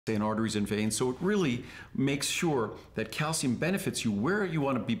in arteries and veins. So it really makes sure that calcium benefits you where you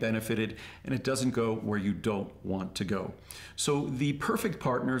want to be benefited, and it doesn't go where you don't want to go. So the perfect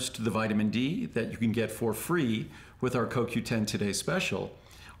partners to the vitamin D that you can get for free with our CoQ10 Today special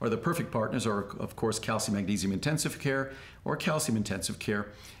are the perfect partners are, of course, calcium magnesium intensive care or calcium intensive care,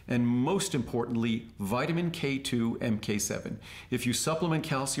 and most importantly, vitamin K2 MK7. If you supplement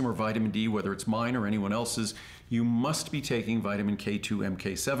calcium or vitamin D, whether it's mine or anyone else's, you must be taking vitamin K2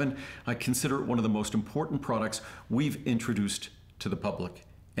 MK7. I consider it one of the most important products we've introduced to the public.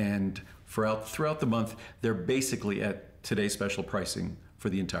 And throughout the month, they're basically at today's special pricing for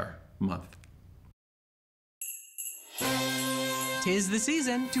the entire month. 'Tis the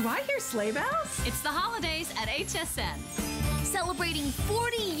season. Do I hear sleigh bells? It's the holidays at HSN. Celebrating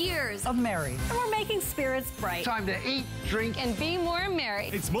 40 years Of merry. and we're making spirits bright. Time to eat, drink, And be more merry.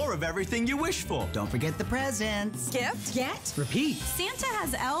 It's more of everything you wish for. Don't forget the presents. Gift? Get? Repeat. Santa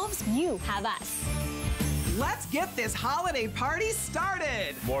has elves, you have us. Let's get this holiday party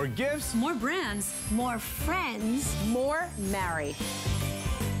started. More gifts. More brands, more friends, more merry.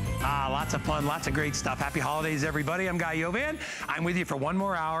 Lots of fun, lots of great stuff. Happy holidays, everybody. I'm Guy Yovan. I'm with you for one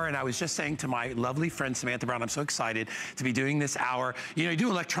more hour, and I was just saying to my lovely friend Samantha Brown, I'm so excited to be doing this hour. You know, you do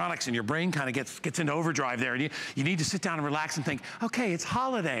electronics and your brain kind of gets into overdrive there, and you need to sit down and relax and think, okay, it's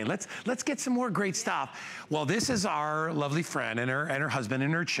holiday. Let's get some more great stuff. Well, this is our lovely friend and her husband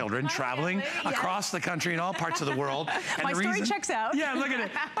and her children traveling across the country in all parts of the world. And My story checks out. Yeah, look at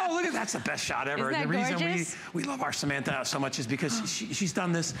it. Oh, look at that's the best shot ever. Isn't that and the reason gorgeous? we love our Samantha so much is because she's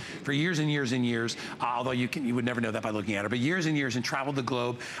done this for years and years and years, although you would never know that by looking at her, but years and years, and traveled the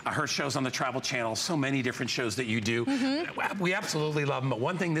globe. Her show's on the Travel Channel, so many different shows that you do. We absolutely love them, but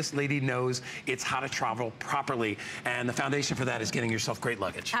one thing this lady knows, it's how to travel properly, and the foundation for that is getting yourself great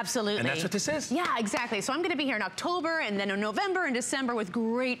luggage. Absolutely. And that's what this is. Yeah, exactly. So I'm going to be here in October and then in November and December with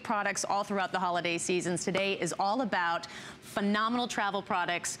great products all throughout the holiday seasons. Today is all about phenomenal travel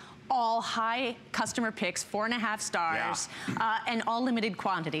products, all high customer picks, 4.5 stars, and all limited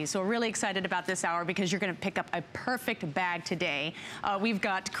quantities. So we're really excited about this hour because you're gonna pick up a perfect bag today. We've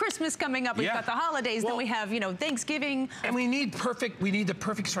got Christmas coming up, we've got the holidays, then we have, you know, Thanksgiving. And we need the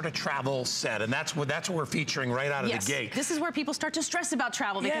perfect sort of travel set, and that's what we're featuring right out of the gate. This is where people start to stress about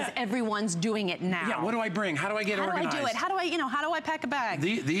travel because everyone's doing it now. Yeah, what do I bring? How do I get organized? How do I do it? How do I pack a bag?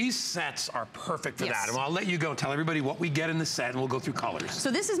 These sets are perfect for that. And I'll let you go tell everybody what we get in the set, and we'll go through colors. So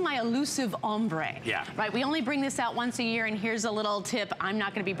this is my elusive ombre. Right, we only bring this out once a year, and here's a little tip. I'm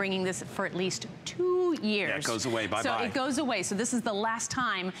not gonna be bringing this for at least 2 years. Yeah, it goes away, bye-bye. So it goes away. So this is the last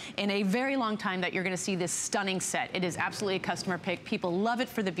time in a very long time that you're gonna see this stunning set. It is absolutely a customer pick. People love it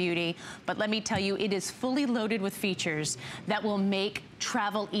for the beauty, but let me tell you, it is fully loaded with features that will make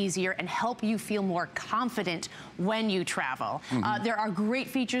travel easier and help you feel more confident when you travel. There are great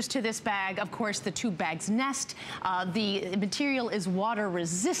features to this bag. Of course, the 2 bags nest. The material is water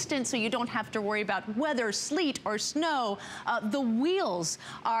resistant, so you don't have to worry about weather, sleet, or snow. The wheels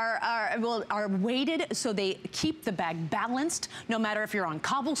are weighted, so they keep the bag balanced, no matter if you're on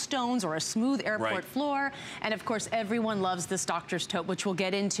cobblestones or a smooth airport floor. And of course, everyone loves this doctor's tote, which we'll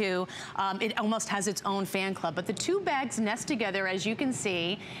get into. It almost has its own fan club. But the 2 bags nest together, as you can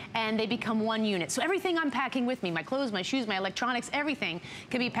see, and they become one unit. So everything I'm packing with me, my clothes, my shoes, my electronics, everything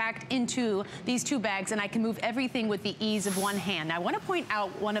can be packed into these 2 bags, and I can move everything with the ease of one hand. Now, I want to point out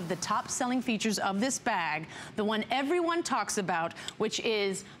one of the top selling features of this bag, the one everyone talks about, which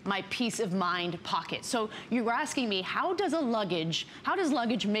is my peace of mind pocket. So you're asking me, how does luggage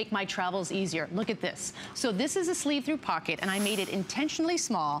make my travels easier? Look at this. So this is a sleeve through pocket, and I made it intentionally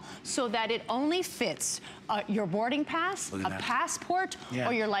small so that it only fits your boarding pass, a passport,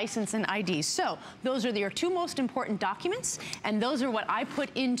 or your license and ID. So those are your 2 most important documents, and those are what I put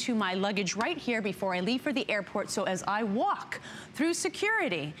into my luggage right here before I leave for the airport. So as I walk through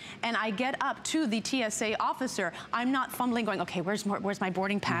security and I get up to the TSA officer, I'm not fumbling going, okay, where's my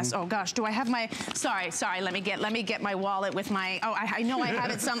boarding pass? Oh gosh, do I have my, sorry, let me get my wallet with my, I know I have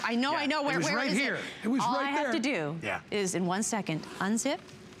it I know where is it? It was All right I have to do is in 1 second, unzip,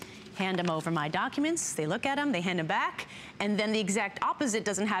 hand them over my documents, they look at them, they hand them back, and then the exact opposite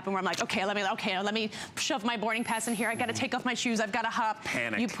doesn't happen where I'm like, okay, let me shove my boarding pass in here, I gotta take off my shoes, I've gotta hop.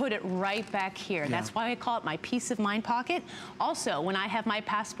 Panic. You put it right back here. That's why I call it my peace of mind pocket. Also, when I have my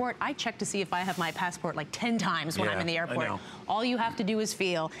passport, I check to see if I have my passport like 10 times when I'm in the airport. All you have to do is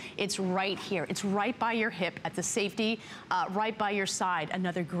feel, it's right here. It's right by your hip at the safety, right by your side.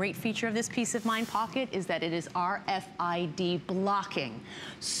 Another great feature of this peace of mind pocket is that it is RFID blocking.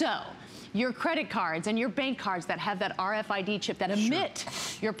 So, your credit cards and your bank cards that have that RFID chip that emit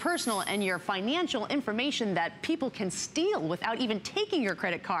your personal and your financial information that people can steal without even taking your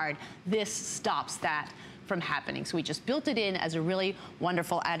credit card, this stops that from happening. So we just built it in as a really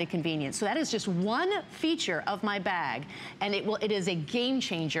wonderful added convenience. So that is just one feature of my bag, and it is a game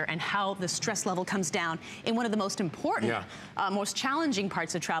changer and how the stress level comes down in one of the most important, most challenging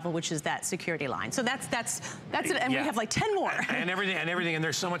parts of travel, which is that security line. So that's it, and we have like 10 more. And everything, and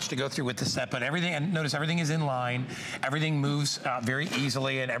there's so much to go through with the set, but everything, and notice everything is in line, everything moves very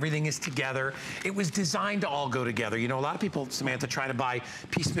easily, and everything is together. It was designed to all go together. You know, a lot of people, Samantha, try to buy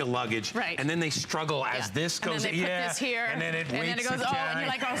piecemeal luggage, and then they struggle as this goes, and then they put this here, and then it goes, and you're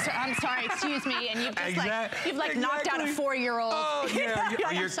like, oh, I'm sorry, excuse me, and you've just you've knocked out a 4-year-old. Oh yeah,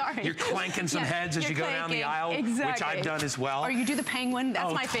 I'm sorry. You're clanking some heads as you go down the aisle, which I've done as well. Or you do the penguin.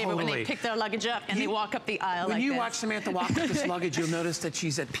 That's my favorite, when they pick their luggage up and they walk up the aisle like this. When you watch Samantha walk up this luggage, you'll notice that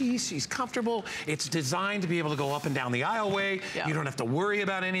she's at peace, she's comfortable. It's designed to be able to go up and down the aisleway. You don't have to worry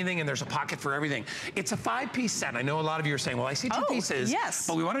about anything, and there's a pocket for everything. It's a 5-piece set. I know a lot of you are saying, well, I see 2 pieces. Yes.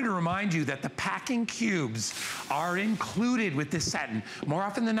 But we wanted to remind you that the packing cubes are included with this set. And more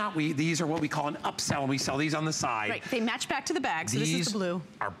often than not, these are what we call an upsell, and we sell these on the side. Right, they match back to the bag, so this is the blue.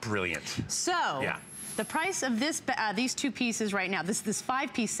 These are brilliant. So, the price of this, these 2 pieces right now, this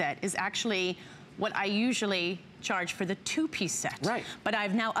 5-piece set is actually what I usually charge for the 2-piece set. Right. But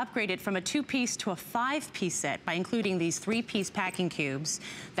I've now upgraded from a 2-piece to a 5-piece set by including these 3-piece packing cubes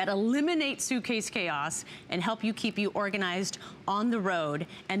that eliminate suitcase chaos and help you keep you organized on the road,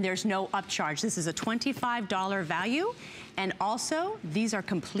 and there's no upcharge. This is a $25 value. And also, these are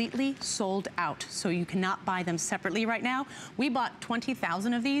completely sold out, so you cannot buy them separately right now. We bought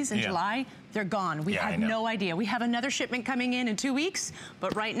 20,000 of these in July. They're gone. We have no idea. We have another shipment coming in 2 weeks,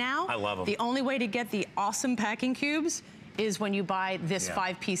 but right now, I love them. The only way to get the awesome packing cubes is when you buy this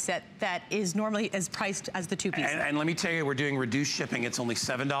 5-piece set that is normally as priced as the 2-piece. And let me tell you, we're doing reduced shipping. It's only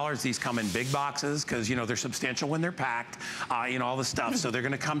 $7. These come in big boxes because, you know, they're substantial when they're packed, you know, all the stuff. So they're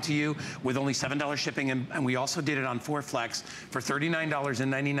going to come to you with only $7 shipping. And we also did it on 4Flex for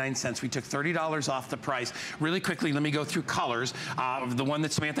 $39.99. We took $30 off the price. Really quickly, let me go through colors. The one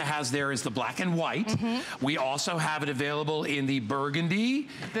that Samantha has there is the black and white. We also have it available in the burgundy.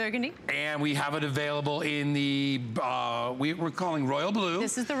 And we have it available in the we're calling royal blue.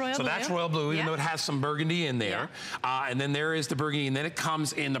 This is the royal blue. So that's royal blue, even though it has some burgundy in there. And then there is the burgundy, and then it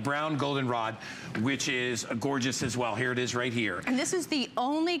comes in the brown goldenrod, which is gorgeous as well. Here it is right here. And this is the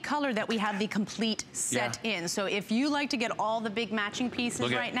only color that we have the complete set in. So if you like to get all the big matching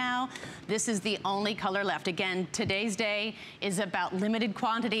pieces right now, this is the only color left. Again, today's day is about limited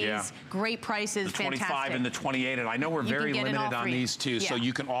quantities, great prices, the 25 and the 28, and I know we're very limited on these too. So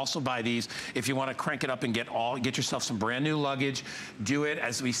you can also buy these if you want to crank it up and get yourself some brand new luggage. Do it,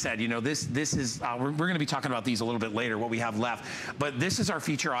 as we said, you know, this is, we're going to be talking about these a little bit later, what we have left, but this is our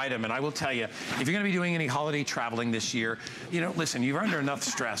feature item. And I will tell you, if you're going to be doing any holiday traveling this year, you know, listen, you're under enough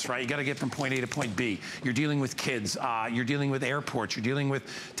stress, right? You got to get from point A to point B. You're dealing with kids, you're dealing with airports, you're dealing with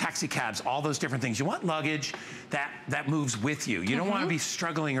taxi cabs, all those different things. You want luggage that moves with you. You don't want to be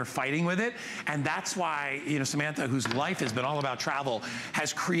struggling or fighting with it. And that's why, you know, Samantha, whose life has been all about travel,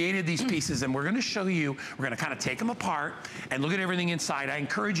 has created these pieces. And we're going to show you, we're going to kind of take them apart and look at everything inside. I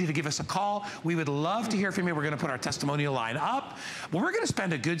encourage you to give us a call. We would love to hear from you. We're going to put our testimonial line up. Well, we're going to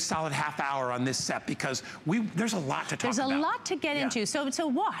spend a good solid half hour on this set because there's a lot to talk about. There's a lot to get into. So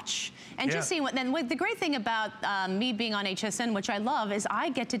watch and just see what. Then the great thing about me being on HSN, which I love, is I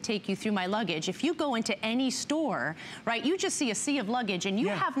get to take you through my luggage. If you go into any store, right, you just see a sea of luggage and you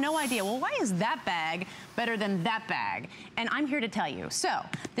have no idea, well, why is that bag better than that bag? And I'm here to tell you. So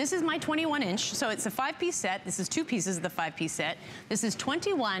this is my 21-inch. So it's a 5-piece set. This is 2 pieces of the 5-piece set. This is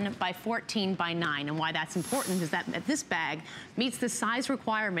 21 by 14 by 9. And why that's important is that this bag meets the size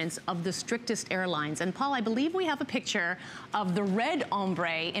requirements of the strictest airlines. And Paul, I believe we have a picture of the red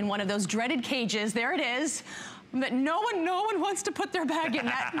ombre in one of those dreaded cages. There it is. But no one wants to put their bag in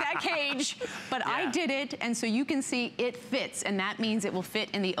that cage, but I did it, and so you can see it fits, and that means it will fit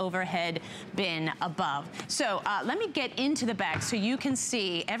in the overhead bin above. So let me get into the bag so you can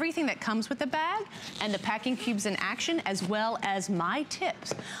see everything that comes with the bag and the packing cubes in action, as well as my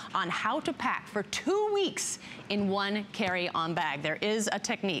tips on how to pack for 2 weeks in one carry-on bag. There is a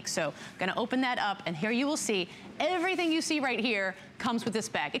technique, so I'm gonna open that up, and here you will see everything you see right here comes with this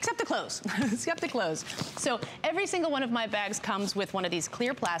bag, except the clothes, except the clothes. So every single one of my bags comes with one of these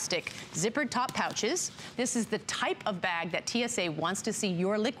clear plastic zippered top pouches. This is the type of bag that TSA wants to see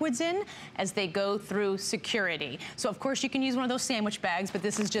your liquids in as they go through security. So of course you can use one of those sandwich bags, but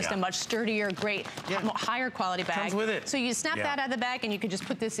this is just a much sturdier, great, higher quality bag. Comes with it. So you snap that out of the bag and you can just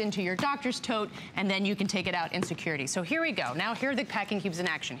put this into your doctor's tote and then you can take it out in security. So here we go. Now here are the packing cubes in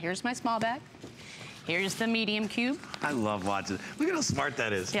action. Here's my small bag. Here's the medium cube. I love watching. Look at how smart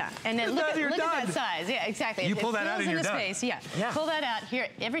that is. Yeah, and then look at that size. Yeah, exactly. You pull that out and you're done. Space. Yeah, pull that out. Here,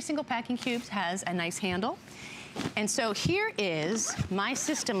 every single packing cube has a nice handle. And so here is my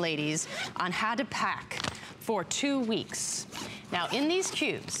system, ladies, on how to pack for 2 weeks. Now, in these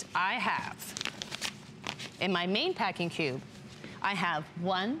cubes, I have, in my main packing cube, I have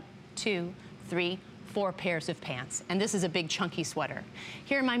 1, 2, 3, 4 pairs of pants, and this is a big chunky sweater.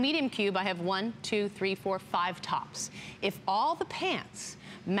 Here in my medium cube, I have 1, 2, 3, 4, 5 tops. If all the pants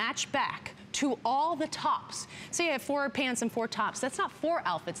match back to all the tops, say I have 4 pants and 4 tops, that's not 4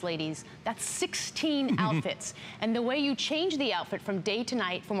 outfits, ladies, that's 16 outfits. And the way you change the outfit from day to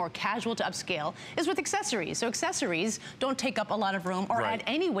night, from more casual to upscale, is with accessories. So accessories don't take up a lot of room or add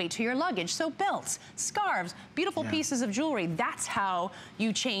any weight to your luggage. So belts, scarves, beautiful pieces of jewelry, that's how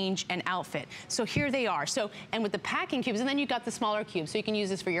you change an outfit. So here they are. So, and with the packing cubes, and then you've got the smaller cubes, so you can use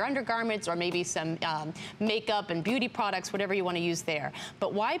this for your undergarments or maybe some makeup and beauty products, whatever you want to use there.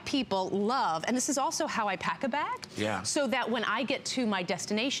 But why people love, and this is also how I pack a bag, so that when I get to my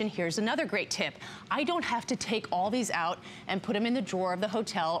destination, here's another great tip. I don't have to take all these out and put them in the drawer of the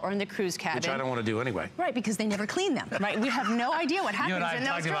hotel or in the cruise cabin. Which I don't want to do anyway. Right, because they never clean them, right? We have no idea what happens in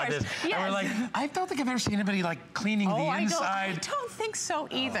those drawers. You and I talked about this. Yes. And we're like, I don't think I've ever seen anybody like cleaning the inside. I don't think so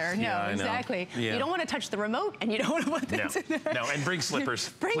either. No, exactly. You don't want to touch the remote and you don't want to put things in there. No, and bring slippers,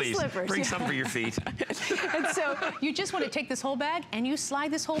 please. Slippers, bring some for your feet. And so you just want to take this whole bag and you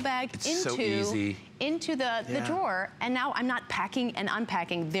slide this whole bag into the drawer, and now I'm not packing and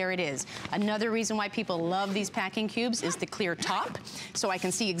unpacking. There it is. Another reason why people love these packing cubes is the clear top, so I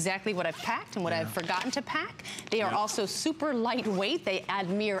can see exactly what I've packed and what I've forgotten to pack. They are also super lightweight. They add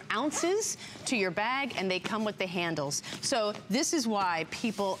mere ounces to your bag, and they come with the handles. So this is why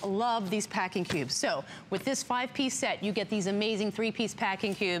people love these packing cubes. So with this 5-piece set, you get these amazing 3-piece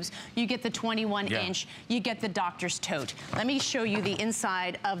packing cubes. You get the 21-inch. You get the doctor's tote. Let me show you the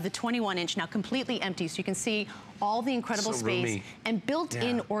inside of the 21-inch, now completely empty, so you can see all the incredible space and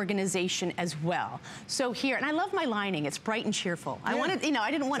built-in organization as well. So here, and I love my lining. It's bright and cheerful. I wanted, you know,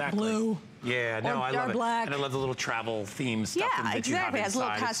 I didn't want blue. Yeah, no, I love it. Black. And I love the little travel theme stuff that you have inside. It has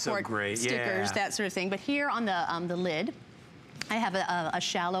little passport stickers, that sort of thing. But here on the lid, I have a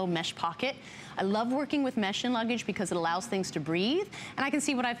shallow mesh pocket. I love working with mesh in luggage because it allows things to breathe, and I can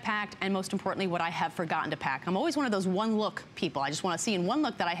see what I've packed and, most importantly, what I have forgotten to pack. I'm always one of those one-look people. I just want to see in one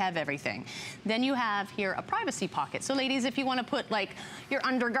look that I have everything. Then you have here a privacy pocket. So, ladies, if you want to put, like, your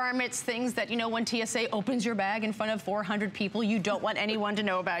undergarments, things that, you know, when TSA opens your bag in front of 400 people, you don't want anyone to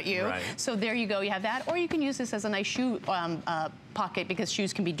know about you. So there you go. You have that. Or you can use this as a nice shoe pocket, because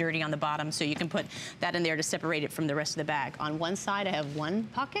shoes can be dirty on the bottom, so you can put that in there to separate it from the rest of the bag. On one side, I have one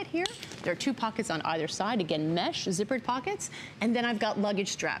pocket here. There are 2 pockets on either side, again, mesh, zippered pockets, and then I've got luggage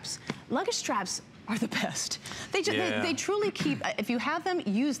straps. Luggage straps are the best. They truly keep, if you have them,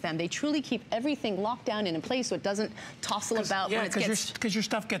 use them. They truly keep everything locked down and in place so it doesn't tossle about when it gets... because your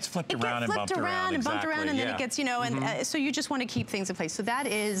stuff gets flipped around and bumped around. And bumped around, and then it gets, you know, and so you just want to keep things in place. So that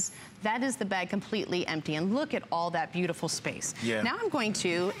is the bag completely empty, and look at all that beautiful space. Now I'm going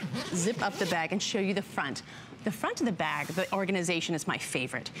to zip up the bag and show you the front. The front of the bag, the organization is my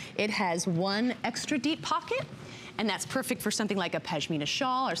favorite. It has one extra deep pocket, and that's perfect for something like a pashmina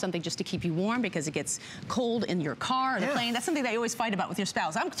shawl or something just to keep you warm because it gets cold in your car or the plane. That's something that you always fight about with your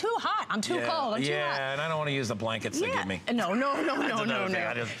spouse. I'm too hot, I'm too cold, I'm too hot. Yeah, and I don't want to use the blankets they give me. No.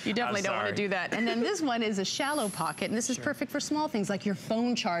 You definitely don't want to do that. And then this one is a shallow pocket, and this is perfect for small things like your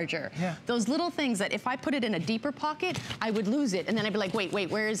phone charger. Those little things that if I put it in a deeper pocket, I would lose it. And then I'd be like, wait,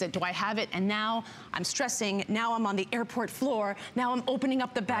 where is it? Do I have it? And now I'm stressing. Now I'm on the airport floor. Now I'm opening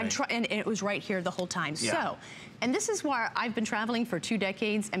up the bag, and it was right here the whole time. So, and this is why I've been traveling for 2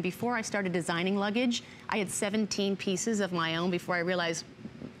 decades, and before I started designing luggage, I had 17 pieces of my own before I realized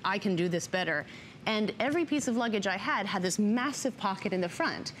I can do this better. And every piece of luggage I had this massive pocket in the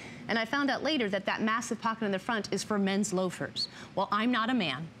front. And I found out later that that massive pocket in the front is for men's loafers. Well, I'm not a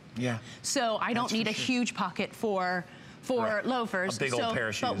man. So I don't need a huge pocket for loafers. A big old pair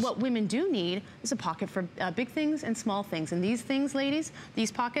of shoes. But what women do need is a pocket for big things and small things. And these things, ladies,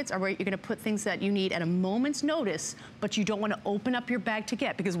 these pockets are where you're going to put things that you need at a moment's notice, but you don't want to open up your bag to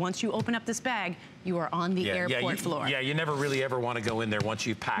get, because once you open up this bag, you are on the airport floor. Yeah, you never really ever want to go in there once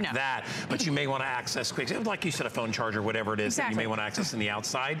you've packed that, but you may want to access quick, like you said, a phone charger, whatever it is that you may want to access on the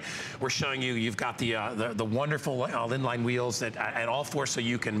outside. We're showing you, you've got the wonderful inline wheels that at all four, so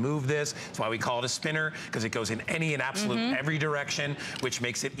you can move this. That's why we call it a spinner, because it goes in any and absolute every direction, which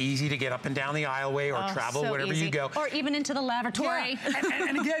makes it easy to get up and down the aisleway or travel wherever you go. Or even into the lavatory. Yeah.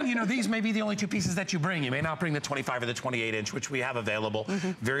 and again, you know, these may be the only two pieces that you bring. You may not bring the 25 or the 28 inch, which we have available.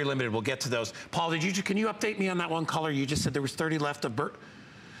 Very limited. We'll get to those. Paul, can you update me on that one color? You just said there was 30 left of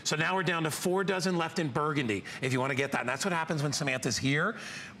so now we're down to 4 dozen left in burgundy, if you want to get that. And that's what happens when Samantha's here.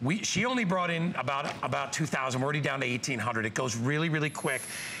 She only brought in about 2,000. We're already down to 1,800. It goes really, really quick.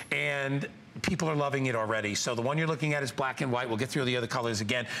 And people are loving it already. So the one you're looking at is black and white. We'll get through the other colors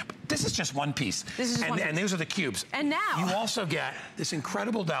again. But this is just one piece. This is just one piece. And those are the cubes. And now you also get this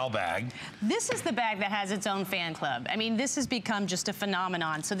incredible dowel bag. This is the bag that has its own fan club. I mean, this has become just a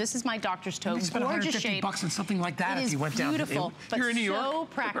phenomenon. So this is my doctor's tote. Gorgeous shape. $150 and something like that if you went down. Beautiful, but you're in New York, so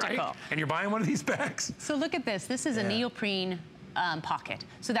practical. Right? And you're buying one of these bags. So look at this. This is a neoprene pocket.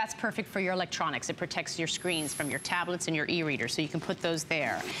 So that's perfect for your electronics. It protects your screens from your tablets and your e-readers, so you can put those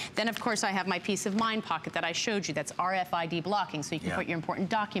there. Then, of course, I have my peace of mind pocket that I showed you. That's RFID blocking, so you can put your important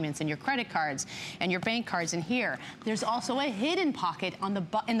documents and your credit cards and your bank cards in here. There's also a hidden pocket on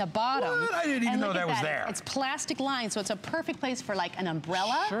in the bottom. What? I didn't even know that was there. It's plastic lined, so it's a perfect place for like an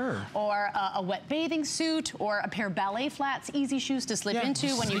umbrella or a wet bathing suit or a pair of ballet flats, easy shoes to slip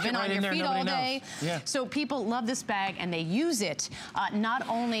into when you've been on your feet all day. So people love this bag and they use it not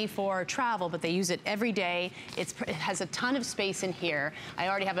only for travel, but they use it every day. It has a ton of space in here. I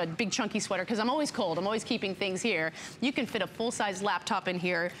already have a big chunky sweater because I'm always cold. I'm always keeping things here. You can fit a full-size laptop in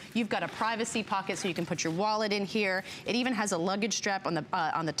here. You've got a privacy pocket so you can put your wallet in here. It even has a luggage strap on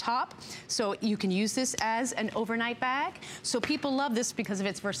the top, so you can use this as an overnight bag. So people love this because of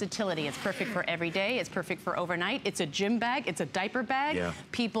its versatility. It's perfect for every day. It's perfect for overnight. It's a gym bag. It's a diaper bag.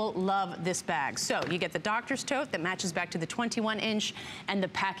 People love this bag. So you get the doctor's tote that matches back to the 21-inch and the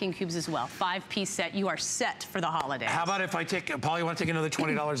packing cubes as well. 5-piece set. You are set for the holidays. How about if I Paul, you want to take another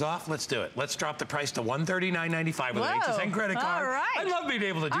 $20 off? Let's do it. Let's drop the price to $139.95 with an HSN credit card. All right. I love being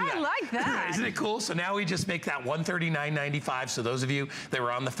able to do that. I like that. Isn't it cool? So now we just make that $139.95. So those of you that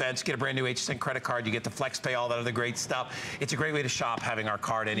were on the fence, get a brand new HSN credit card. You get the flex pay, all that other great stuff. It's a great way to shop having our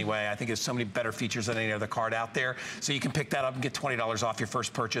card anyway. I think there's so many better features than any other card out there. So you can pick that up and get $20 off your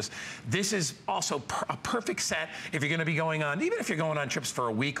first purchase. This is also a perfect set if you're going to be going on, even if you're going on trips for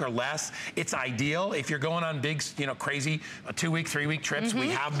a week or less, it's ideal. If you're going on big, you know, crazy 2-week, 3-week trips, we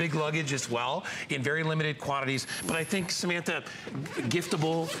have big luggage as well in very limited quantities. But I think, Samantha,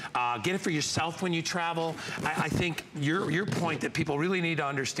 giftable, get it for yourself when you travel. I think your point that people really need to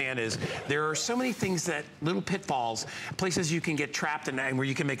understand is there are so many things that, little pitfalls, places you can get trapped in and where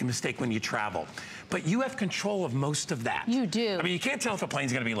you can make a mistake when you travel. But you have control of most of that. You do. I mean, you can't tell if a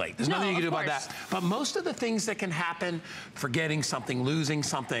plane's going to be late. There's nothing you can do about that. But most of the things that can happen, forgetting something, losing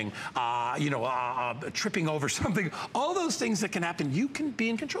something, tripping over something, all those things that can happen, you can be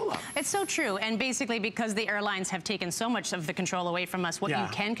in control of. It's so true. And basically, because the airlines have taken so much of the control away from us, what you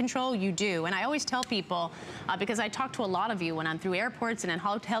can control, you do. And I always tell people, because I talk to a lot of you when I'm through airports and in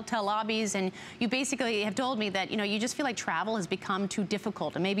hotel lobbies, and you basically have told me that, you know, you just feel like travel has become too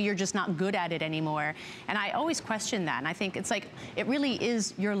difficult and maybe you're just not good at it anymore. And I always question that. And I think it's like, it really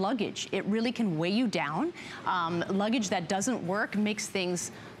is your luggage. It really can weigh you down. Luggage that doesn't work makes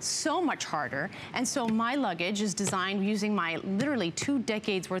things so much harder. And so my luggage is designed using my literally 2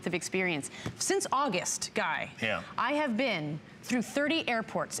 decades worth of experience. Since August, Guy, I have been through 30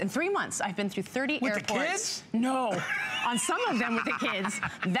 airports. In 3 months, I've been through 30 airports. With the kids? No. On some of them with the kids.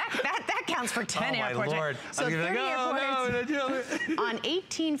 That counts for 10 airports. Oh, my Lord. So 30 airports on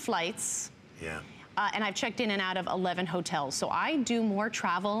 18 flights. And I've checked in and out of 11 hotels. So I do more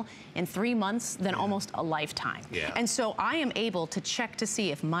travel in 3 months than almost a lifetime. And so I am able to check to see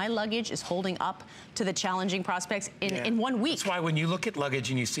if my luggage is holding up to the challenging prospects in 1 week. That's why when you look at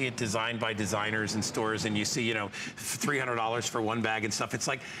luggage and you see it designed by designers and stores and you see, you know, $300 for one bag and stuff, it's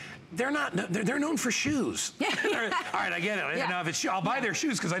like, they're known for shoes. All right, I get it. Now, if it's I'll buy their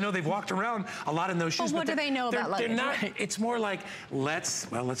shoes because I know they've walked around a lot in those shoes. But what do they know about luggage? It's more like, let's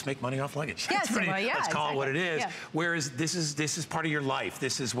make money off luggage. Let's call it what it is. Whereas this is part of your life.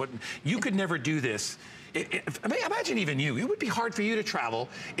 This is what, you could never do this imagine even you. It would be hard for you to travel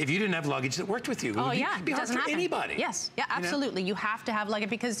if you didn't have luggage that worked with you. It'd be hard for anybody. Yes, yeah, absolutely. You have to have luggage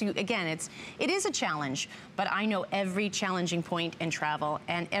because, again, it is a challenge, but I know every challenging point in travel,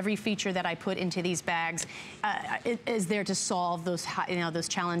 and every feature that I put into these bags is there to solve those, those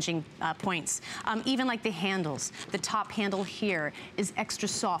challenging points. Even like the handles. The top handle here is extra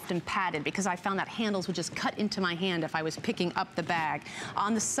soft and padded because I found that handles would just cut into my hand if I was picking up the bag.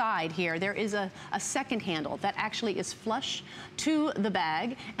 On the side here, there is a second handle that actually is flush to the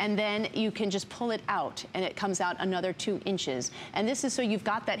bag, and then you can just pull it out, and it comes out another 2 inches. And this is so you've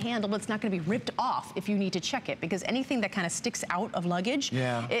got that handle, but it's not going to be ripped off if you need to check it, because anything that kind of sticks out of luggage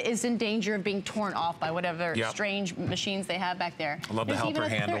is in danger of being torn off by whatever strange machines they have back there. I love the helper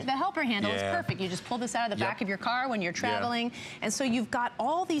handle. The helper handle is perfect. You just pull this out of the back of your car when you're traveling. And so you've got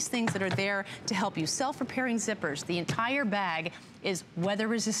all these things that are there to help you. Self-repairing zippers. The entire bag is weather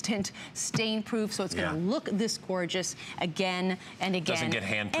resistant, stain proof, so it's going to look this gorgeous again and again. Doesn't get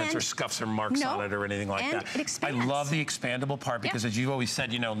handprints or scuffs or marks on it or anything like that. It expands. I love the expandable part because, as you've always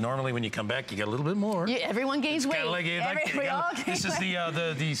said, normally when you come back, you get a little bit more. Everyone gains weight. This is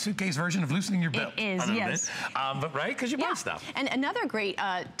the suitcase version of loosening your belt. It is, yes. But because you buy stuff. And another great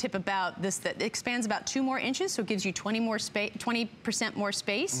tip about this, that it expands about 2 more inches, so it gives you 20% more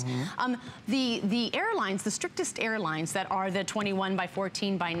space. The airlines, the strictest airlines that are the 21 by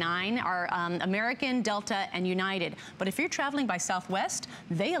 14 by 9 are American, Delta, and United. But if you're traveling by Southwest,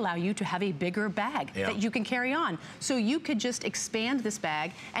 they allow you to have a bigger bag that you can carry on. So you could just expand this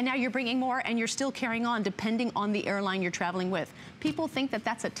bag, and now you're bringing more, and you're still carrying on depending on the airline you're traveling with. People think that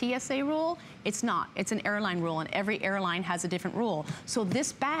that's a TSA rule. It's not. It's an airline rule, and every airline has a different rule. So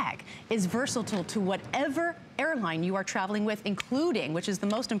this bag is versatile to whatever airline you are traveling with, including, which is the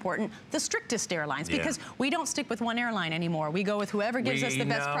most important, the strictest airlines, because we don't stick with one airline anymore. We go with whoever gives us the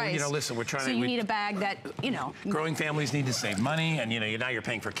best price. Listen, we're trying so you need a bag that, growing families need to save money, and now you're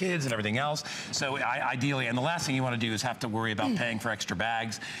paying for kids and everything else. So ideally, and the last thing you want to do is have to worry about paying for extra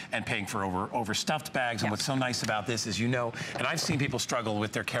bags and paying for overstuffed bags. And what's so nice about this is, and I've seen people struggle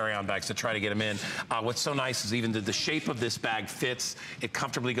with their carry-on bags to try to get them in. What's so nice is even the shape of this bag fits. It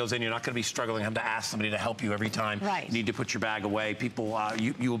comfortably goes in. You're not going to be struggling, have to ask somebody to help you every time you need to put your bag away. People,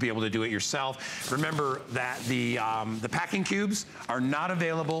 you will be able to do it yourself. Remember that the packing cubes are not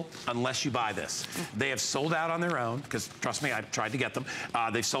available unless you buy this. They have sold out on their own, because trust me, I've tried to get them.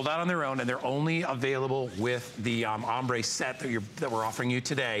 They've sold out on their own, and they're only available with the ombre set that we're offering you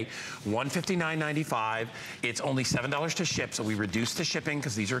today. $159.95. It's only $7 to ship, so we reduced the shipping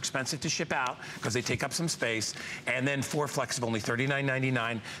because these are expensive to ship out because they take up some space. And then 4 flexible, only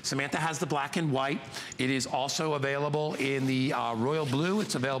 $39.99. Samantha has the black and white. It is also available in the royal blue.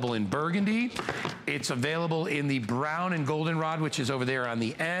 It's available in burgundy. It's available in the brown and goldenrod, which is over there on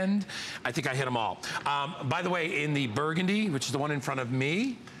the end. I think I hit them all. By the way, in the burgundy, which is the one in front of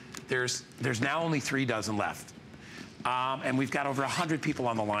me, there's now only 3 dozen left. And we've got over 100 people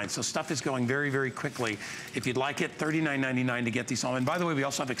on the line, so stuff is going very, very quickly. If you'd like it, $39.99 to get these home. And by the way, we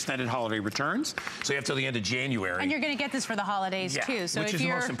also have extended holiday returns, so you have till the end of January. And you're going to get this for the holidays too. So which is the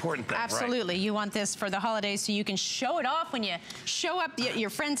most important thing. Absolutely, you want this for the holidays so you can show it off when you show up at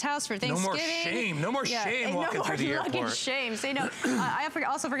your friend's house for Thanksgiving. No more shame. No more shame walking through the airport. No more shame. So, I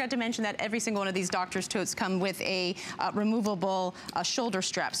also forgot to mention that every single one of these doctor's totes come with a removable shoulder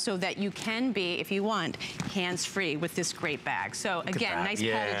strap, so that you can be, if you want, hands-free with this great bag. So again, nice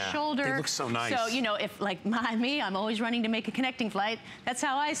padded shoulder. They look so nice. So if like me, I'm always running to make a connecting flight. That's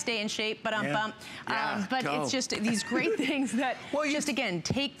how I stay in shape. But it's just these great things that again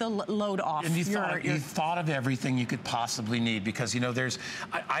take the load off. And you thought of everything you could possibly need, because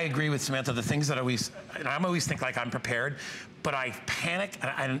I agree with Samantha. The things that I always think like I'm prepared, but I panic,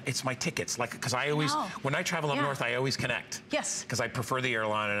 and it's my tickets. Because I always, when I travel up north, I always connect. Yes. Because I prefer the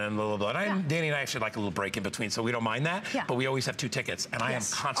airline and blah, blah, blah. And Danny and I actually like a little break in between, so we don't mind that. Yeah. But we always have 2 tickets, and I am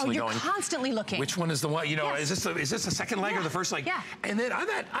constantly going. You're constantly looking. Which one is the one? Is this the second leg or the first leg? Yeah. And then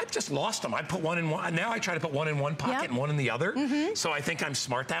I've just lost them. I put one in one. Now I try to put one in one pocket and one in the other. So I think I'm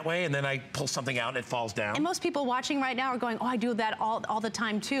smart that way, and then I pull something out and it falls down. And most people watching right now are going, I do that all the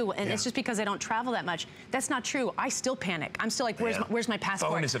time too, and it's just because I don't travel that much. That's not true. I still panic. I'm still like, where's my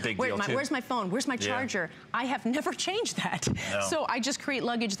passport? Phone is a big deal too. Where's my phone? Where's my charger? I have never changed that. No. So I just create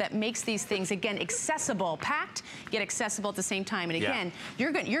luggage that makes these things, again, accessible, packed, yet accessible at the same time. And again,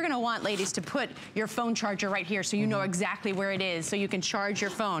 you're going to want, ladies, to put your phone charger right here so you know exactly where it is, so you can charge your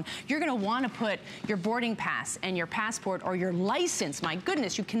phone. You're going to want to put your boarding pass and your passport or your license. My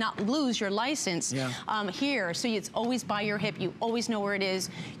goodness, you cannot lose your license here. So it's always by your hip. You always know where it is.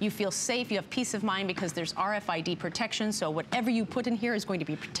 You feel safe. You have peace of mind because there's RFID protection. So whatever you put in here is going to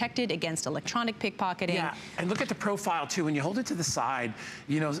be protected against electronic pickpocketing. Yeah, and look at the profile too. When you hold it to the side,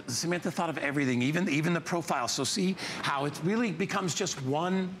 you know, Samantha thought of everything, even the profile. So see how it really becomes just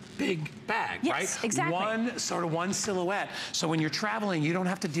one big bag, yes, right? Exactly. One silhouette. So when you're traveling, you don't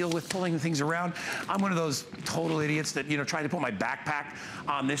have to deal with pulling things around. I'm one of those total idiots that, you know, try to put my backpack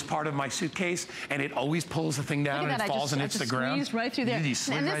on this part of my suitcase, and it always pulls the thing down and it falls and hits the ground. Squeezed right through there. You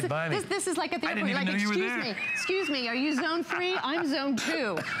slid right by me. This is like at the I airport. didn't even know you were there. Excuse me, are you zone 3? I'm zone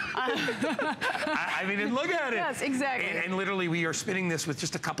 2. I mean, and look at it. Yes, exactly. And literally, we are spinning this with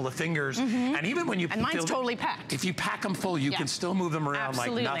just a couple of fingers. And even when you and mine's totally packed. If you pack them full, you can still move them around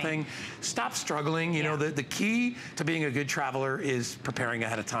like nothing. Stop struggling. You know, the key to being a good traveler is preparing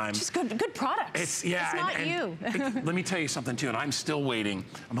ahead of time. Just good products. It's not you. Let me tell you something too, and I'm still waiting.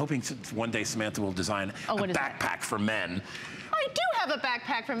 I'm hoping one day Samantha will design a backpack for men. I do have a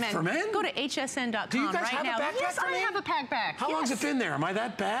backpack for men. For men? Go to hsn.com Do you guys right have now. a backpack Yes, for I men? have a backpack. How long's it been there? Am I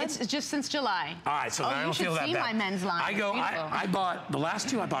that bad? It's just since July. All right, so I don't feel that bad. You should see my men's line. I bought, the last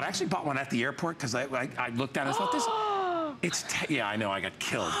two I bought, I actually bought one at the airport because I looked at it and thought this, yeah, I know, I got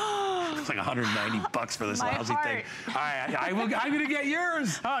killed. It's like $190 for this lousy thing. All right, I'm gonna get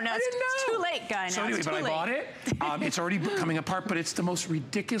yours. Oh no, it's too late, guy. So anyway, but I bought it. It's already coming apart, but it's the most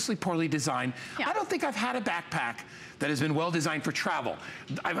ridiculously poorly designed. I don't think I've had a backpack that has been well designed for travel.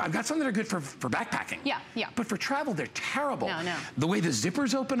 I've got some that are good for backpacking. Yeah. But for travel, they're terrible. No. The way the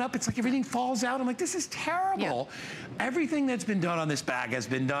zippers open up, it's like everything falls out. I'm like, this is terrible. Yeah. Everything that's been done on this bag has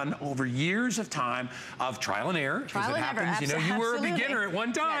been done over years of time of trial and error. Trial and error, you know, you were a beginner at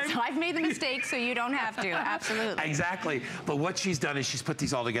one time. Yes, I've made the mistake, so you don't have to. Absolutely. Exactly. But what she's done is she's put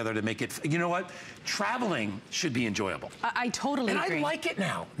these all together to make it, you know what? Traveling should be enjoyable. I totally agree. And I like it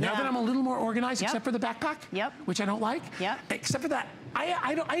now. Now that I'm a little more organized, except for the backpack, which I don't like. Except for that,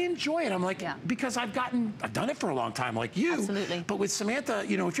 I enjoy it. I'm like, because I've done it for a long time, like you. Absolutely. But with Samantha,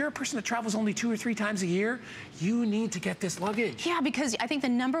 you know, if you're a person that travels only 2 or 3 times a year, you need to get this luggage. Yeah, because I think the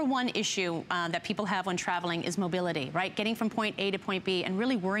 #1 issue that people have when traveling is mobility, right? Getting from point A to point B and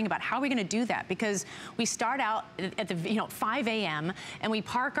really worrying about how are we going to do that, because we start out at the 5 a.m. and we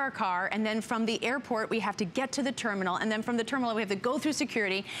park our car, and then from the airport we have to get to the terminal, and then from the terminal we have to go through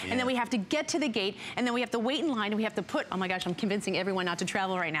security, and then we have to get to the gate, and then we have to wait in line, and we have to put, oh my gosh, I'm convincing everyone not to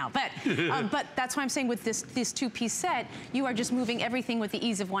travel right now, but that's why I'm saying with this 2-piece set, you are just moving everything with the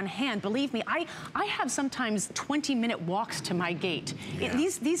ease of one hand. Believe me, I have sometimes 20-minute walks to my gate.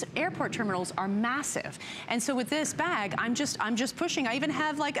 These airport terminals are massive, and so with this bag, I'm just pushing. I even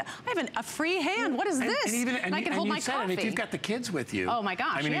have a free hand. What is this? And I can hold my coffee. And if you've got the kids with you, oh my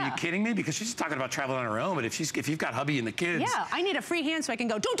gosh, I mean, are you kidding me? Because she's just talking about traveling on her own, but if you've got hubby and the kids, I need a free hand so I can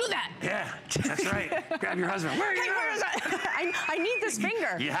go. Don't do that. Yeah, that's right. Grab your husband. Where is that? I need this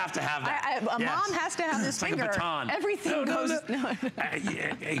finger. You have to have that. Mom has to have this finger. Like a baton. Everything goes.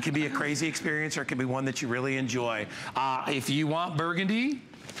 It can be a crazy experience, or it can be one that you really enjoy. If you want burgundy,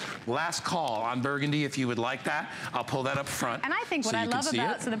 last call on burgundy. If you would like that, I'll pull that up front. And I think what I love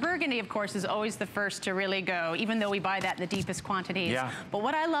about, so the burgundy, of course, is always the first to really go, even though we buy that in the deepest quantities. Yeah. But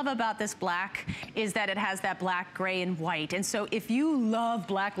what I love about this black is that it has that black, gray, and white. And so if you love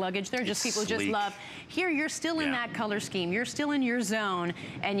black luggage, there are just people who just love. Here, you're still in that color scheme. You're still in your zone,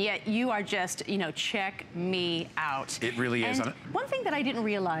 and yet you are just, check me out. It really is. And one thing that I didn't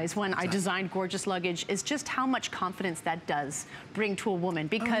realize when I designed gorgeous luggage is just how much confidence that does bring to a woman.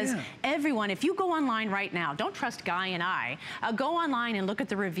 Because everyone, if you go online right now, don't trust Guy and I, go online and look at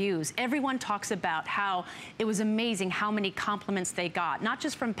the reviews. Everyone talks about how it was amazing how many compliments they got, not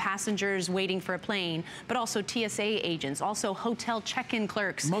just from passengers waiting for a plane, but also TSA agents, also hotel check-in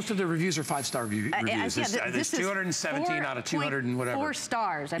clerks. Most of the reviews are 5-star reviews. This 217 out of 200 and whatever. 4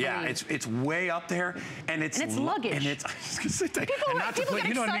 stars, I believe. It's way up there, and it's luggage. And it's people get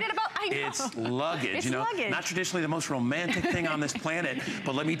excited about. I know. It's luggage. It's luggage. Not traditionally the most romantic thing on this planet,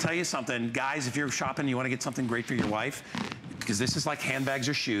 but let me tell you something, guys. If you're shopping, you want to get something great for your wife, because this is like handbags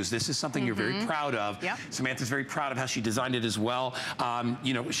or shoes. This is something you're very proud of. Yep. Samantha's very proud of how she designed it as well.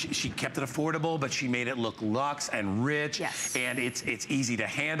 She kept it affordable, but she made it look luxe and rich. Yes. And it's easy to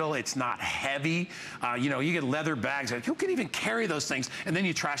handle. It's not heavy. You get leather bags. Who can even carry those things? And then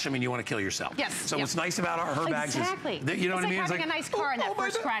you trash them and you want to kill yourself. Yes. So what's nice about her bags is, you know what I mean? It's like having a nice car and that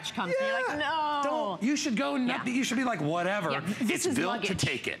first scratch comes. And you're like, no. You should go. You should be like, whatever. Yeah. It's built to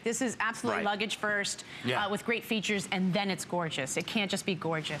take it. This is absolutely luggage first, with great features, and then it's gorgeous. It can't just be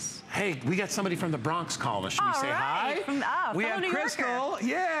gorgeous. Hey, we got somebody from the Bronx calling us. Should we say hi? We have Crystal.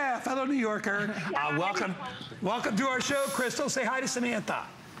 Yeah, fellow New Yorker. Welcome to our show, Crystal. Say hi to Samantha.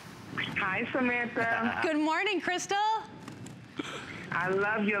 Hi, Samantha. Good morning, Crystal. I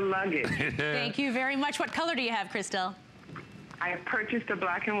love your luggage. Thank you very much. What color do you have, Crystal? I purchased the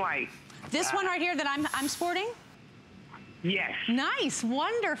black and white. This one right here that I'm sporting? Yes. Nice,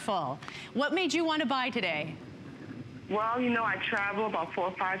 wonderful. What made you want to buy today? Well, you know, I travel about 4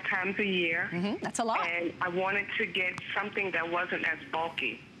 or 5 times a year. That's a lot. And I wanted to get something that wasn't as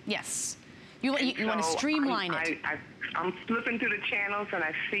bulky. Yes. You want to streamline it. I'm flipping through the channels and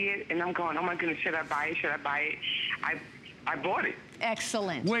I see it and I'm going, oh my goodness, should I buy it? Should I buy it? I bought it.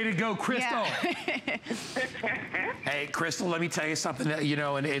 Excellent. Way to go, Crystal. Yeah. Hey, Crystal, let me tell you something that, you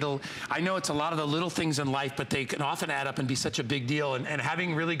know, and I know it's a lot of the little things in life, but they can often add up and be such a big deal. And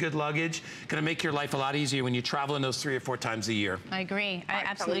having really good luggage going to make your life a lot easier when you travel in those 3 or 4 times a year. I agree. I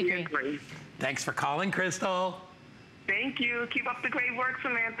absolutely totally agree. Thanks for calling, Crystal. Thank you. Keep up the great work,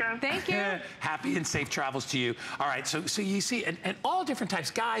 Samantha. Thank you. Happy and safe travels to you. All right, so you see, and all different types,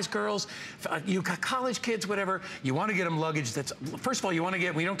 guys, girls, you got college kids, whatever. You want to get them luggage that's, first of all, you want to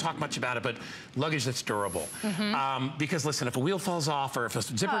get, we don't talk much about it, but luggage that's durable. Because listen, if a wheel falls off or if a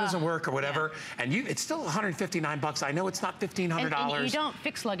zipper doesn't work or whatever, and it's still $159. I know it's not $1,500. And you don't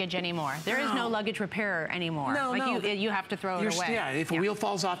fix luggage anymore. There is no luggage repairer anymore. No, you have to throw it away. Yeah, if a wheel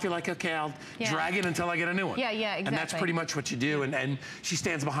falls off, you're like, okay, I'll drag it until I get a new one. Yeah, exactly. And that's pretty much what you do. And she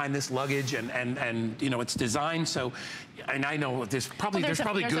stands behind this luggage, and you know, it's designed so. And I know there's probably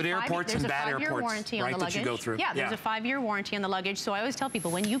good airports and bad airports, right, that you go through. Yeah, there's a 5-year warranty on the luggage. So I always tell people,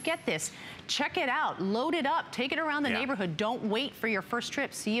 when you get this, check it out, load it up, take it around the neighborhood. Don't wait for your first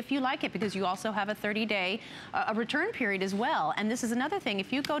trip. See if you like it, because you also have a 30-day return period as well. And this is another thing.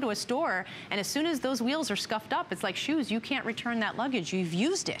 If you go to a store and as soon as those wheels are scuffed up, it's like shoes. You can't return that luggage. You've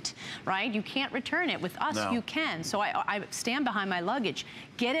used it, right? You can't return it. With us, you can. So I stand behind my luggage.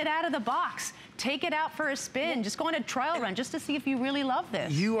 Get it out of the box. Take it out for a spin. Just go on a trial run just to see if you really love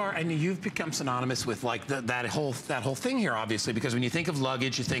this. You are, and you've become synonymous with like that whole thing here, obviously, because when you think of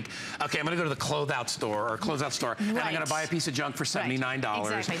luggage, you think, okay, I'm going to go to the closeout store and I'm going to buy a piece of junk for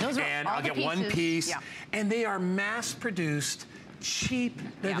 $79. Exactly. Those are and all I'll the get pieces. one piece, and they are mass-produced. Cheap.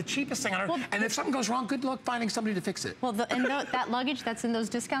 They're the cheapest thing on earth. Well, and if something goes wrong, good luck finding somebody to fix it. Well, that luggage that's in those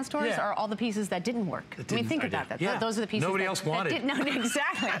discount stores are all the pieces that didn't work. I mean, think about that. Yeah. Those are the pieces nobody else wanted. No,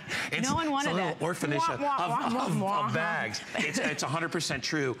 exactly. No one wanted that. It's a little orphanage of bags. It's 100%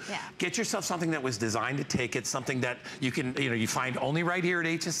 true. Yeah. Get yourself something that was designed to take it, something that you can, you find only right here at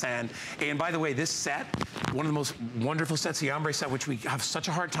HSN. And by the way, this set, one of the most wonderful sets, the ombre set, which we have such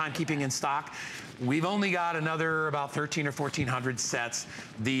a hard time keeping in stock. We've only got another about 1,300 or 1,400 sets.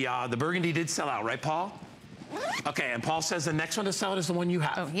 The burgundy did sell out, right, Paul? Okay, and Paul says the next one to sell is the one you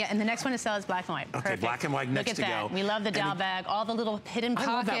have. Oh, yeah, and the next one to sell is black and white. Okay, Perfect. black and white next to go. Look at that. We love the dowel bag, all the little hidden pockets.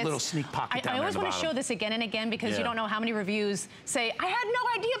 I love that little sneak pocket down I always there want to show this again and again because you don't know how many reviews say, I had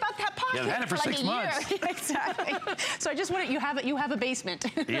no idea about that pocket. Yeah, they had it for like 6 months. Exactly. So I just want to, you have a basement.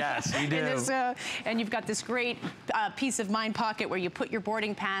 Yes, you do. And you've got this great peace of mind pocket where you put your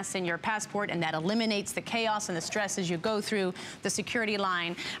boarding pass and your passport, and that eliminates the chaos and the stress as you go through the security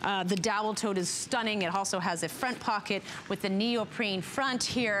line. The dowel tote is stunning. It also has a front pocket with the neoprene front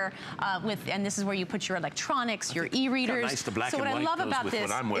here, and this is where you put your electronics, your e-readers. Nice, the black so and what white I love goes about with this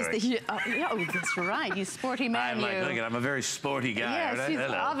what I'm wearing. is that's right, you sporty man. I'm a very sporty guy. Yes, right? he's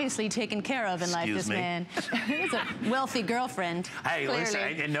obviously taken care of in life, this man. He's a wealthy girlfriend. Hey, clearly. listen,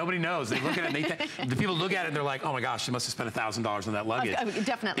 and nobody knows. They look at it, the people look at it and they're like, oh my gosh, she must have spent $1,000 on that luggage.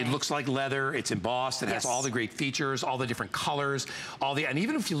 Definitely. It looks like leather, it's embossed, it has all the great features, all the different colors, and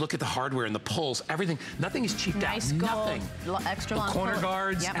even if you look at the hardware and the pulls, everything, nothing is cheaped out. Nothing. Extra the long corner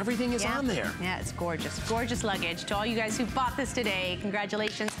guards, everything is on there. Yeah, it's gorgeous. Gorgeous luggage. To all you guys who bought this today,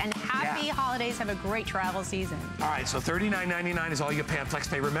 congratulations and happy holidays. Have a great travel season. All right, so $39.99 is all you pay on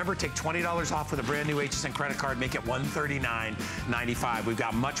FlexPay. Remember, take $20 off with a brand new HSN credit card. Make it $139.95. We've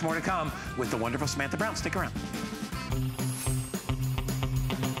got much more to come with the wonderful Samantha Brown. Stick around.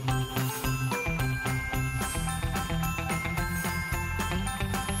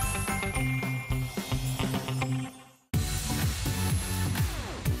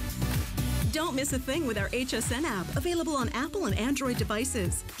 Don't miss a thing with our HSN app, available on Apple and Android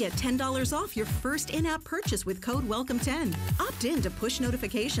devices. Get $10 off your first in-app purchase with code WELCOME10. Opt in to push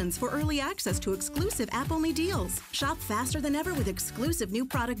notifications for early access to exclusive app-only deals. Shop faster than ever with exclusive new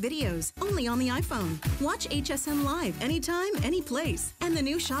product videos, only on the iPhone. Watch HSN Live anytime, any place. And the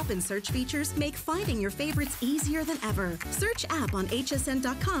new Shop and Search features make finding your favorites easier than ever. Search app on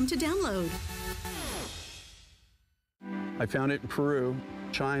hsn.com to download. I found it in Peru,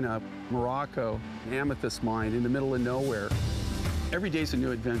 China, Morocco, amethyst mine in the middle of nowhere. Every day's a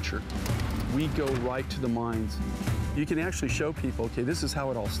new adventure. We go right to the mines. You can actually show people, okay, this is how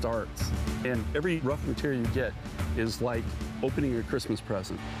it all starts. And every rough material you get is like opening a Christmas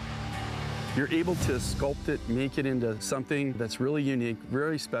present. You're able to sculpt it, make it into something that's really unique,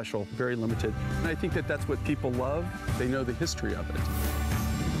 very special, very limited. And I think that that's what people love. They know the history of it.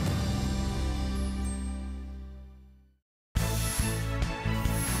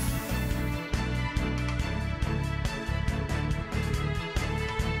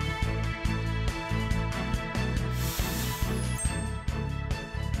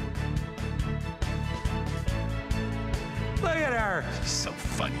 Look at her. So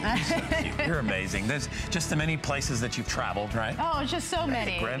funny. You're so cute. You're amazing. There's just the many places that you've traveled, right? Oh, just so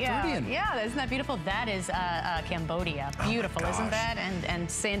many. Grand Floridian. Yeah, isn't that beautiful? That is Cambodia. Beautiful, isn't that? And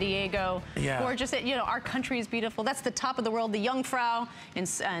San Diego. Yeah. Gorgeous. You know, our country is beautiful. That's the top of the world, the Jungfrau in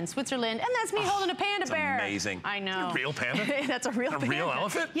Switzerland. And that's me holding a panda bear. Amazing. I know. A real panda? That's a real panda. A real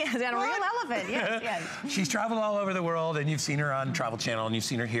elephant? Yes, and a real elephant. Yes, yes. She's traveled all over the world, and you've seen her on Travel Channel, and you've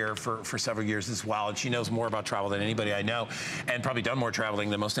seen her here for several years as well. And she knows more about travel than anybody I know, and probably done more traveling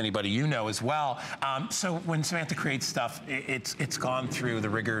than most anybody you know as well. So when Samantha creates stuff, it's gone through the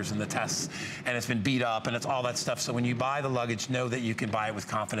rigors and the tests, and it's been beat up, and it's all that stuff. So when you buy the luggage, know that you can buy it with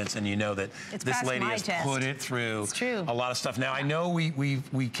confidence, and you know that this lady has put it through a lot of stuff. Now, I know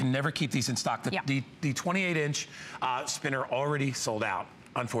we can never keep these in stock. The 28-inch spinner already sold out.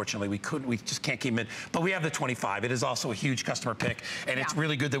 Unfortunately, we just can't keep them in. But we have the 25. It is also a huge customer pick, and it's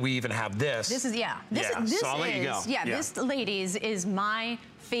really good that we even have this. This is, so I'll let you go. This, ladies, is my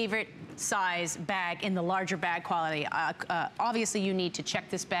favorite size bag in the larger bag quality. Obviously, you need to check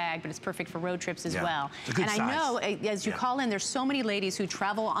this bag, but it's perfect for road trips as well. It's a good size. I know, as you call in, there's so many ladies who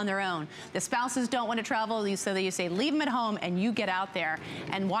travel on their own. The spouses don't want to travel, so you say, leave them at home, and you get out there.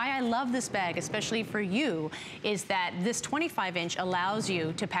 And why I love this bag, especially for you, is that this 25-inch allows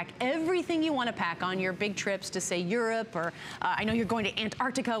you to pack everything you want to pack on your big trips to, say, Europe, or I know you're going to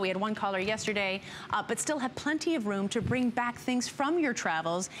Antarctica. We had one caller yesterday, but still have plenty of room to bring back things from your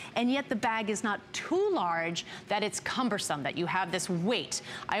travels, and yet the bag is not too large that it's cumbersome, that you have this weight.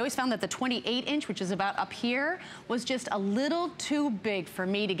 I always found that the 28-inch, which is about up here, was just a little too big for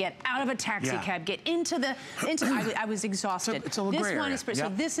me to get out of a taxi cab, get into the, I was exhausted. It's a little gray area. So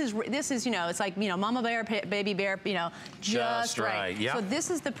this is, you know, it's like, you know, mama bear, baby bear, you know, just right. Yep. So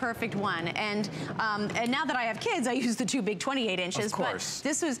this is the perfect one. And now that I have kids, I use the two big 28 inches. Of course. But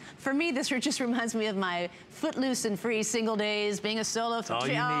this was, for me, this just reminds me of my footloose and free single days, being a solo.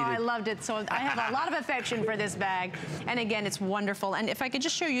 I loved it. So I have a lot of affection for this bag. And again, it's wonderful. And if I could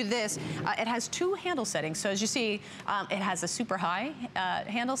just show you this, it has two handle settings. So as you see, it has a super high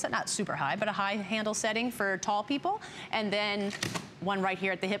handle set, not super high, but a high handle setting for tall people. And then one right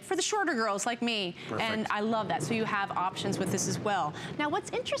here at the hip for the shorter girls like me. Perfect. And I love that. So you have options with this as well. Now,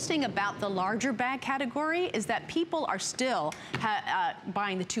 what's interesting about the larger bag category is that people are still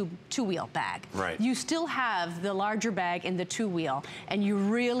buying the two-wheel bag. Right. You still have the larger bag in the two-wheel, and you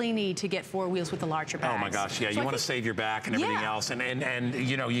really need to get four wheels with the larger bags. Oh my gosh, yeah, so you want to save your back and everything else, and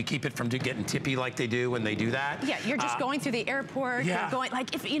you know, you keep it from getting tippy like they do when they do that. Yeah, you're just going through the airport, you're going,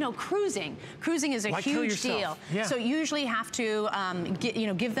 like, if, you know, cruising is a huge deal. Yeah. So you usually have to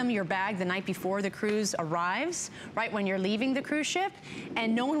give them your bag the night before the cruise arrives, right, when you're leaving the cruise ship,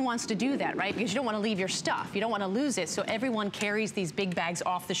 and no one wants to do that, right, because you don't want to leave your stuff, you don't want to lose it, so everyone carries these big bags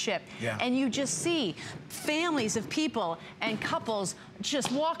off the ship. Yeah. And you just see families of people and couples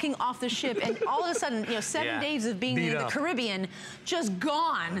just walking off the ship, and all of a sudden, you know, 7 days of being in the Caribbean just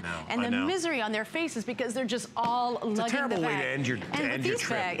gone, and the misery on their faces because they're just all lugging the bag. It's a terrible way to end your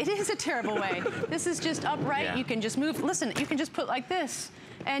trip. It is a terrible way. This is just upright. Yeah. You can just move. Listen, you can just put like this,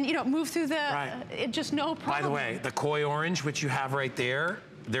 and you know, move through the. It just no problem. By the way, the koi orange, which you have right there.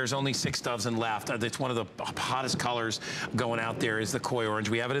 There's only 6 dozen left. It's one of the hottest colors going out there is the koi orange.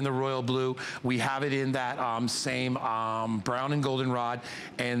 We have it in the royal blue. We have it in that same brown and goldenrod.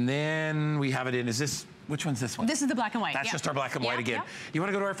 And then we have it in, which one's this one? This is the black and white. That's just our black and white again. You want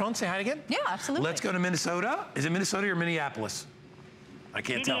to go to our phone, say hi again? Yeah, absolutely. Let's go to Minnesota. Is it Minnesota or Minneapolis? I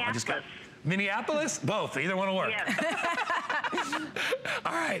can't tell. I just got Minneapolis? Both. Either one will work. Yes.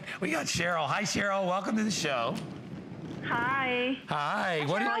 All right. We got Cheryl. Hi, Cheryl. Welcome to the show. Hi. Hi.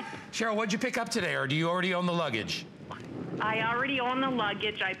 Cheryl, what'd you pick up today, or do you already own the luggage? I already own the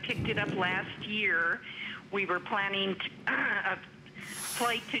luggage. I picked it up last year. We were planning a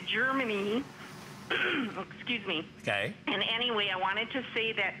flight to Germany. Excuse me. Okay. And anyway, I wanted to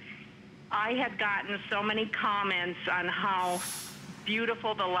say that I had gotten so many comments on how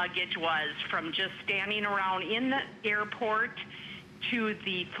beautiful the luggage was, from just standing around in the airport to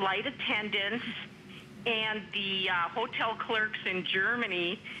the flight attendants. And the hotel clerks in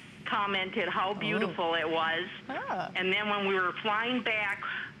Germany commented how beautiful it was. And then when we were flying back,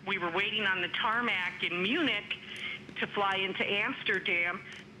 we were waiting on the tarmac in Munich to fly into Amsterdam.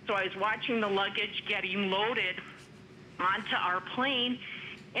 So I was watching the luggage getting loaded onto our plane,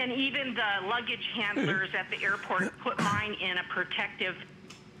 and even the luggage handlers at the airport put mine in a protective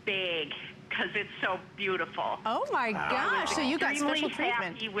bag because it's so beautiful. Oh my gosh, so you got special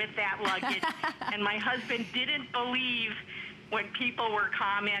treatment. Happy with that luggage. And my husband didn't believe when people were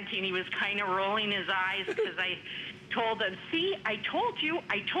commenting. He was kind of rolling his eyes because I told them, see, I told you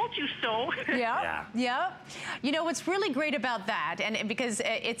so. Yeah. You know, what's really great about that, and because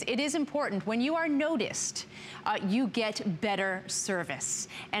it is important, when you are noticed, you get better service.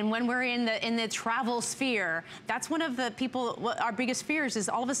 And when we're in the travel sphere, that's one of the our biggest fears is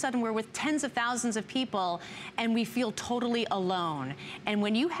all of a sudden we're with tens of thousands of people and we feel totally alone. And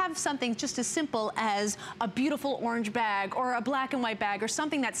when you have something just as simple as a beautiful orange bag or a black and white bag or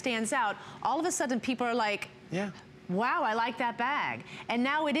something that stands out, all of a sudden people are like, wow, I like that bag. And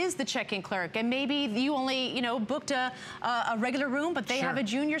now it is the check-in clerk. And maybe you only, booked a regular room, but they have a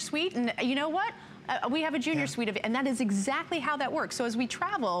junior suite. And you know what? We have a junior suite of it, and that is exactly how that works. So as we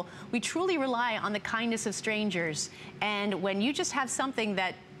travel, we truly rely on the kindness of strangers. And when you just have something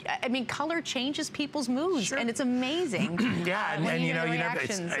that, I mean, color changes people's moods, and it's amazing. And you know,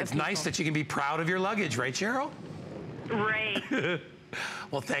 it's nice that you can be proud of your luggage, right, Cheryl? Right.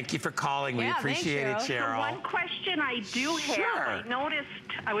 Well, thank you for calling. We appreciate it, Cheryl. One question I do have, I noticed,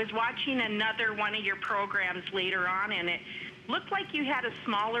 I was watching another one of your programs later on, and it looked like you had a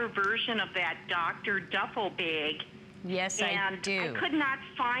smaller version of that Dr. Duffel bag. Yes, I do. I could not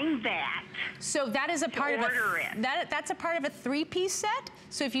find that. So that is a part of that's a part of a 3-piece set.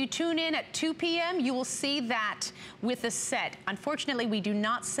 So if you tune in at 2 p.m., you will see that with a set. Unfortunately, we do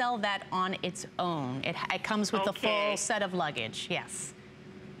not sell that on its own. It comes with the full set of luggage. Yes.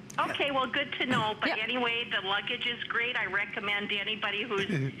 Okay, well, good to know. But anyway, the luggage is great. I recommend anybody who's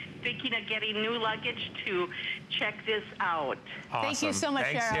thinking of getting new luggage to check this out. Awesome. Thank you so much,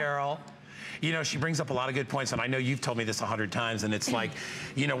 Thanks, Cheryl. You know, she brings up a lot of good points, and I know you've told me this 100 times, and it's like,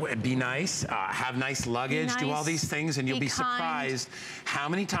 you know, be nice, have nice luggage, do all these things, and you'll be surprised how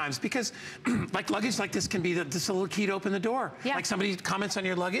many times, because like luggage like this can be just a little key to open the door. Like somebody comments on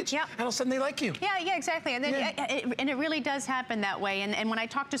your luggage, and all of a sudden they like you. Yeah, exactly. And then and it really does happen that way. And when I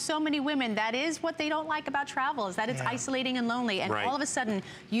talk to so many women, that is what they don't like about travel, is that it's isolating and lonely. And all of a sudden,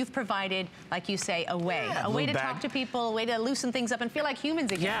 you've provided, like you say, a way to talk to people, a way to loosen things up and feel like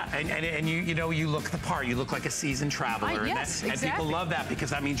humans again. And you know, you look the part. You look like a seasoned traveler. And people love that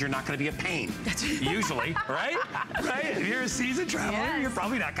because that means you're not going to be a pain. Usually, right? If you're a seasoned traveler, you're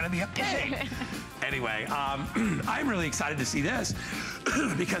probably not going to be a pain. Anyway, I'm really excited to see this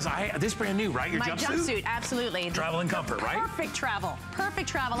because this brand new, right? Your My jumpsuit, absolutely. Travel and comfort, right? Perfect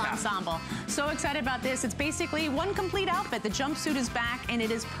travel ensemble. So excited about this. It's basically one complete outfit. The jumpsuit is back and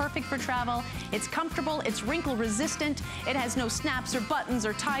it is perfect for travel. It's comfortable, it's wrinkle resistant. It has no snaps or buttons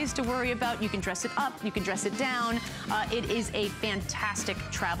or ties to worry about. You can dress it up, you can dress it down. It is a fantastic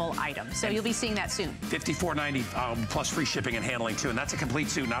travel item. So you'll be seeing that soon. $54.90 plus free shipping and handling too. And that's a complete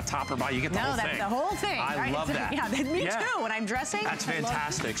suit, not top or bottom. You get the whole thing. No, that's the whole thing. I love that. Yeah, me too. When I'm dressing. That's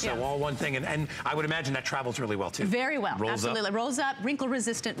fantastic. So all one thing. And I would imagine that travels really well too. Very well. Absolutely. Rolls up, wrinkle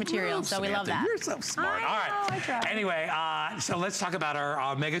resistant material. So we love that. You're so smart. All right. Anyway, so let's talk about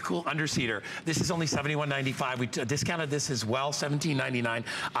our mega cool underseater. This is only $71.95. We discounted this as well, $17.99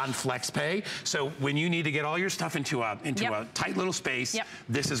 on FlexPay. So when you need to get all your stuff into a tight little space,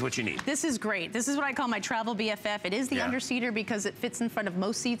 this is what you need. This is great. This is what I call my travel BFF. It is the underseater because it fits in front of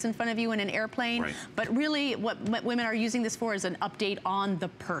most seats in front of you in an airplane. But really what women are using this for is an update on the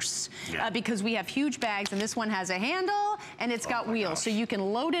purse. Because we have huge bags and this one has a handle and it's got wheels. So you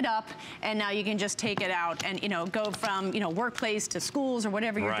can load it up and now you can just take it out and go from workplace to schools or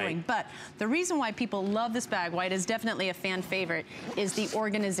whatever you're doing. But the reason why people love this bag, why it is definitely a fan favorite, is the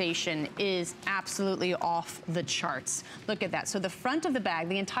organization is absolutely off the charts. Look at that. So the front of the bag,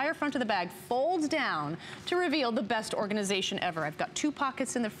 the entire front of the bag folds down to reveal the best organization ever. I've got 2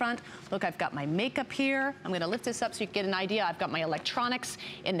 pockets in the front. Look, I've got my makeup here. I'm going to lift this up so you can get an idea. I've got my electronics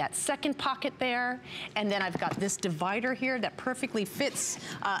in that second pocket there. And then I've got this divider here that perfectly fits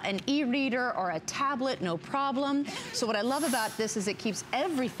an e-reader or a tablet, no problem. So what I love about this is it keeps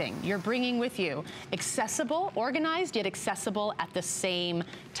everything you're bringing with you accessible, organized, yet accessible at the same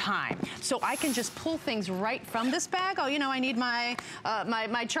time. So I can just pull things right from this bag. Oh, I need my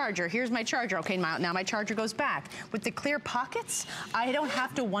my charger. Here's my charger. Okay, now my charger goes back. With the clear pockets, I don't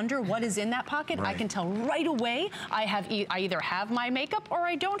have to wonder what is in that pocket. pocket, I can tell right away I either have my makeup or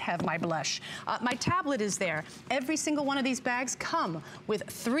I don't have my blush. My tablet is there. Every single one of these bags come with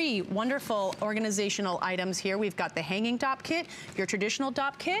 3 wonderful organizational items here. We've got the hanging dop kit, your traditional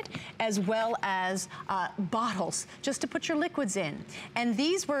dop kit, as well as bottles just to put your liquids in. And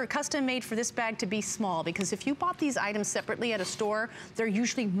these were custom made for this bag to be small, because if you bought these items separately at a store, they're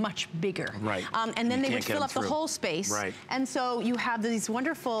usually much bigger. Right. And then they would fill up the whole space. Right. And so you have these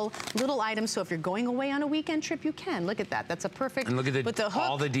wonderful little items. So if you're going away on a weekend trip, you can. Look at that. That's a perfect. And look at with the hook.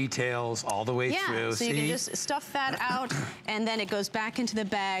 all the details all the way through. So you can just stuff that out, and then it goes back into the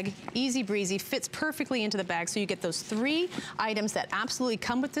bag. Easy breezy, fits perfectly into the bag. So you get those 3 items that absolutely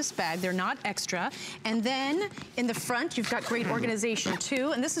come with this bag. They're not extra. And then in the front, you've got great organization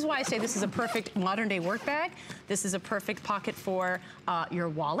too. And this is why I say this is a perfect modern day work bag. This is a perfect pocket for your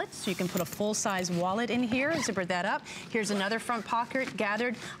wallet. So you can put a full-size wallet in here, zipper that up. Here's another front pocket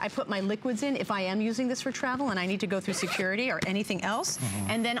gathered. I put my liquids in if I am using this for travel and I need to go through security or anything else.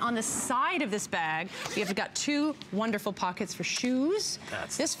 And then on the side of this bag, you've got 2 wonderful pockets for shoes.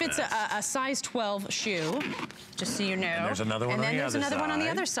 This fits a size 12 shoe, just so you know. And there's another one on the other side. And then there's another one on the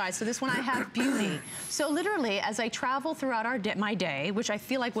other side. So this one I have beauty. So literally, as I travel throughout my day, which I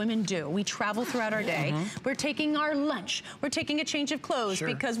feel like women do, we travel throughout our day. We're taking our lunch. We're taking a change of clothes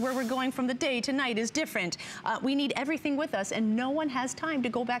because where we're going from the day to night is different. We need everything with us, and no one has time to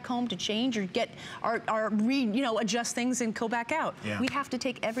go back home to change or get adjust things and go back out. We have to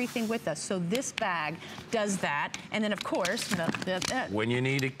take everything with us. So this bag does that, and then of course when you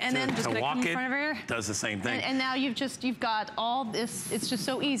need it to walk it, does the same thing. And now you've got all this. It's just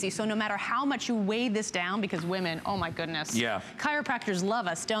so easy. So no matter how much you weigh this down, because women, oh my goodness, chiropractors love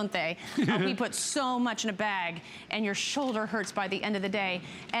us, don't they? We put so much in a bag, and your shoulder hurts by the end of the day.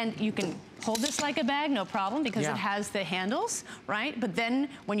 And you can hold this like a bag, no problem, because it has the handles, right? But then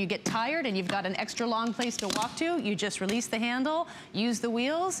when you get tired and you've got an extra long place to walk to, you just release the handle, use the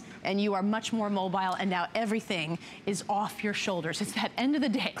wheels, and you are much more mobile, and now everything is off your shoulders. It's that end of the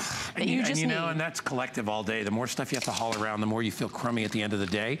day that you just need. And that's collective all day. The more stuff you have to haul around, the more you feel crummy at the end of the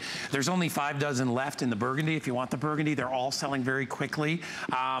day. There's only 5 dozen left in the burgundy. If you want the burgundy, they're all selling very quickly,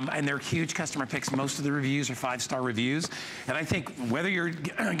 and they're huge customer picks. Most of the reviews are 5-star reviews, and I think whether you're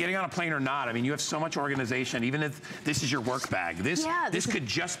getting on a plane or not, I mean, you have so much organization. Even if this is your work bag, this could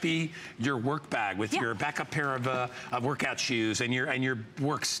just be your work bag with your backup pair of workout shoes and your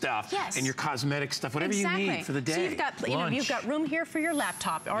work stuff and your cosmetic stuff, whatever you need for the day. So you've got room here for your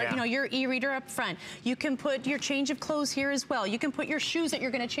laptop or your e-reader up front. You can put your change of clothes here as well. You can put your shoes that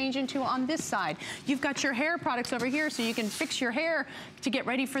you're going to change into on this side. You've got your hair products over here, so you can fix your hair to get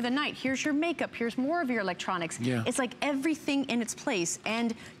ready for the night. Here's your makeup. Here's more of your electronics. It's like everything in its place,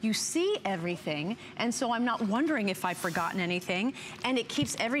 and you see everything, and so I'm not wondering if I've forgotten anything, and it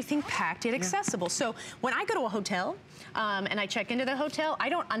keeps everything packed and accessible. So when I go to a hotel and I check into the hotel, I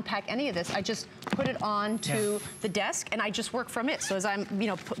don't unpack any of this. I just put it on to the desk, and I just work from it. So as I'm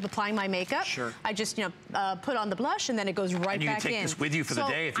applying my makeup, I just put on the blush, and then it goes right back in. And you can take this with you for the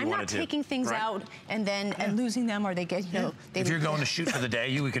day if you wanted to. I'm not taking things out and then losing them, or they get if you're going to shoot for the day,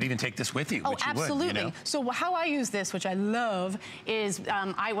 you could even take this with you. Oh, which absolutely. You would, So how I use this, which I love, is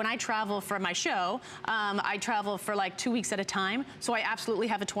when I travel for my show, I travel for like 2 weeks at a time. So I absolutely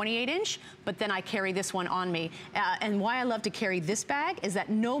have a 28-inch, but then I carry this one on me. And why I love to carry this bag is that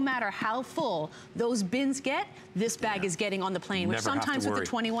no matter how full those bins get, this bag is getting on the plane, which sometimes with the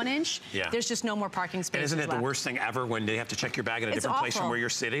 21-inch, there's just no more parking space. And isn't it the worst thing ever when they have to check your bag in a different place from where you're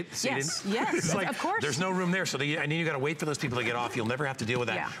seated? Yes, it's like, of course. There's no room there, so and then you got to wait for those people to get off. You'll never have to deal with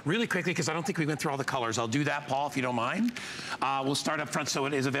that. Really quickly, because I don't think we went through all the colors. I'll do that, Paul, if you don't mind. We'll start up front. So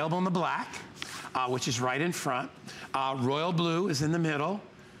it is available in the black, which is right in front. Royal blue is in the middle.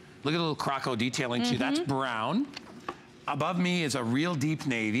 Look at the little croco detailing too. That's brown. Above me is a real deep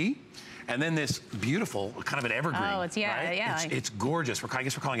navy. And then this beautiful, kind of an evergreen. Oh, it's, It's gorgeous. I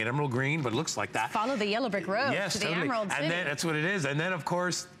guess we're calling it emerald green, but it looks like that. Follow the yellow brick road to the Emerald City. And then that's what it is. And then, of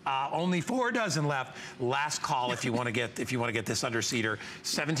course, only 4 dozen left. Last call if you want to get this under-seater.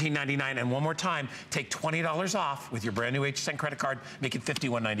 $17.99. And one more time, take $20 off with your brand new HSN credit card. Make it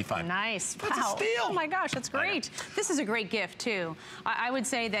 $51.95. Nice. That's a steal. Oh my gosh, that's great. This is a great gift too. I would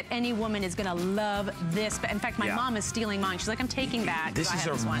say that any woman is going to love this. In fact, my mom is stealing mine. She's like, I'm taking that. This is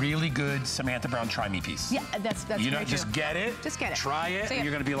a really good good Samantha Brown Try Me piece. Yeah, that's you know, very just true. get it. Just get it. Try it, and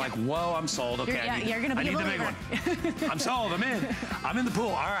you're going to be like, whoa, I'm sold. Okay, you're gonna be I need a the big believer. one. I'm sold. I'm in. I'm in the pool.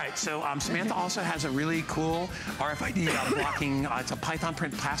 All right. So Samantha also has a really cool RFID blocking. It's a Python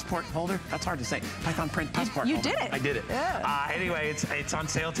print passport holder. That's hard to say. Python print passport. You holder. did it. I did it. Yeah. Anyway, it's on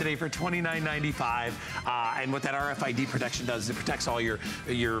sale today for $29.95. And what that RFID protection does is it protects all your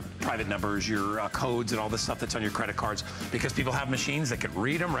private numbers, your codes, and all the stuff that's on your credit cards, because people have machines that can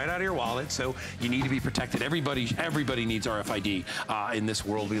read them right out of your wallet. So you need to be protected. Everybody needs RFID in this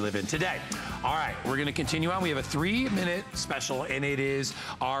world we live in today. All right, we're going to continue on. We have a 3-minute special, and it is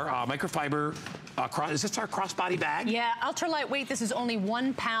our microfiber. Is this our crossbody bag? Yeah, ultra lightweight. This is only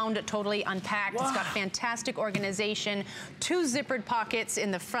 1 pound, totally unpacked. Wow. It's got fantastic organization. 2 zippered pockets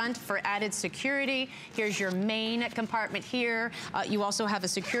in the front for added security. Here's your main compartment here. You also have a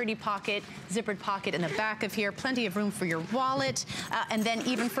security pocket, zippered pocket in the back of here. Plenty of room for your wallet. And then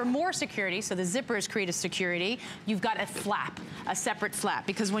even for more security, so the zippers create a security, you've got a flap, a separate flap.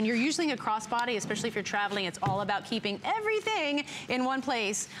 Because when you're using a crossbody, especially if you're traveling, it's all about keeping everything in one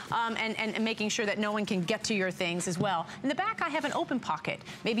place and making sure that no one can get to your things as well. In the back, I have an open pocket.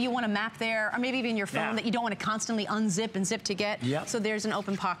 Maybe you want a map there, or maybe even your phone that you don't want to constantly unzip and zip to get. Yep. So there's an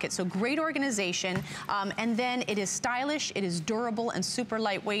open pocket. So great organization. And then it is stylish, it is durable, and super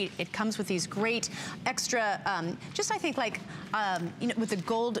lightweight. It comes with these great extra, just I think like, you know, with the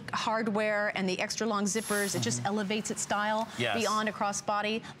gold hardware and the extra long zippers, it just elevates its style beyond a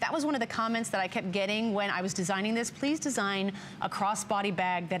crossbody. That was one of the comments that I kept getting when I was designing this. Please design a crossbody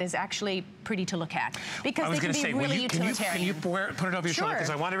bag that is actually pretty to look at, because they can be really utilitarian. Can you put it over your shoulder? Because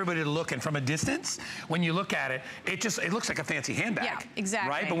I want everybody to look, and from a distance, when you look at it, it looks like a fancy handbag. Yeah, exactly.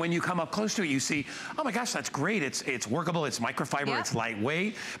 Right? But when you come up close to it, you see, oh my gosh, that's great. It's workable, it's microfiber, it's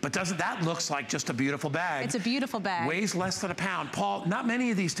lightweight, but that looks like just a beautiful bag. It's a beautiful bag. Weighs less than a pound. Paul, not many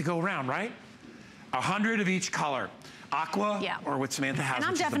of these to go around, right? 100 of each color. Aqua, or what Samantha has. And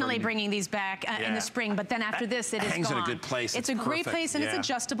I'm definitely bringing these back in the spring, but then after this, it is hangs gone. in a good place. It's a great place, and it's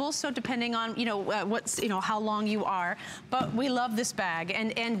adjustable, so depending on, you know, how long you are. But we love this bag,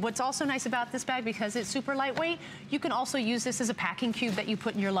 and what's also nice about this bag, because it's super lightweight, you can also use this as a packing cube that you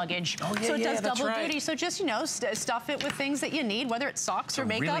put in your luggage. Oh, yeah, so it does double right. duty. So just, you know, stuff it with things that you need, whether it's socks or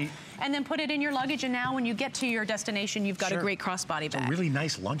makeup, and then put it in your luggage, and now when you get to your destination, you've got a great crossbody bag. It's a really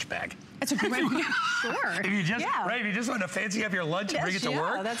nice lunch bag. It's a great, sure. If you just, if you just want to fancy up your lunch and bring it to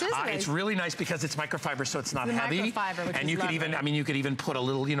work, it's really nice because it's microfiber, so it's not heavy. Microfiber, which and is you could even, you could even put a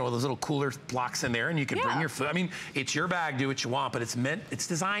little, you know, those little cooler blocks in there, and you could bring your food. I mean, it's your bag, do what you want, but it's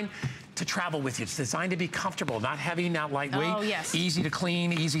designed to travel with you. It's designed to be comfortable, not heavy, not lightweight, easy to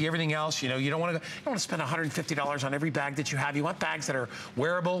clean, easy everything else. You know, you don't want to spend $150 on every bag that you have. You want bags that are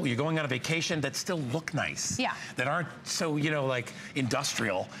wearable. You're going on a vacation that still look nice. Yeah. That aren't so, you know, like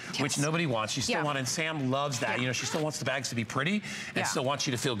industrial, which nobody wants. You still want, and Sam loves that. You know, she still wants the bags to be pretty and still wants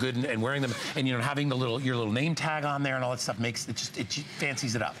you to feel good and wearing them, and you know, having your little name tag on there and all that stuff makes it just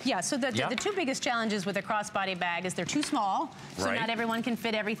fancies it up. Yeah. So the 2 biggest challenges with a crossbody bag is they're too small, so not everyone can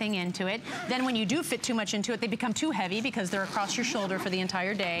fit everything into it. Then when you do fit too much into it, they become too heavy because they're across your shoulder for the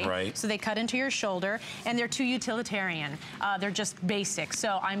entire day. Right. So they cut into your shoulder, and they're too utilitarian. They're just basic.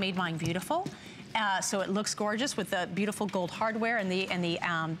 So I made mine beautiful. So it looks gorgeous with the beautiful gold hardware and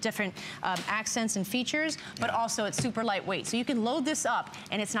the different accents and features, but also it's super lightweight. So you can load this up,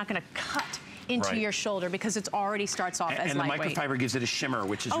 and it's not going to cut into your shoulder because it already starts off as lightweight. And the microfiber gives it a shimmer,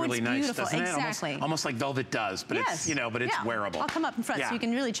 which is really nice, doesn't it? Exactly. Almost like velvet does, but it's, you know, but it's wearable. I'll come up in front so you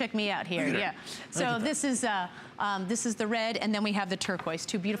can really check me out here. Yeah. So this is the red, and then we have the turquoise,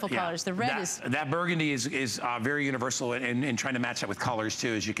 2 beautiful colors. The red that burgundy is very universal in trying to match that with colors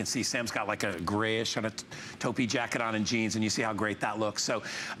too. As you can see, Sam's got like a grayish kind of taupey jacket on and jeans, and you see how great that looks. So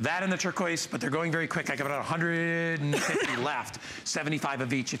that and the turquoise, but they're going very quick. I got about 150 left, 75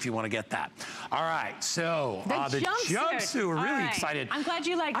 of each if you want to get that. All right, so the jumpsuit, we're really excited. I'm glad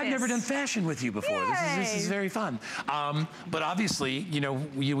you like this. I've never done fashion with you before. This is very fun. But obviously, you know,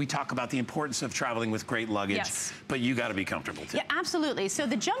 we talk about the importance of traveling with great luggage, but you got to be comfortable too. Yeah, absolutely. So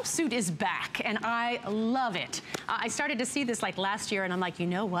the jumpsuit is back, and I love it. I started to see this like last year, and I'm like, you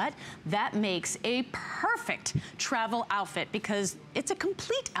know what? That makes a perfect travel outfit because it's a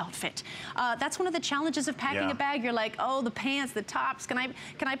complete outfit. That's one of the challenges of packing a bag. You're like, oh, the pants, the tops. Can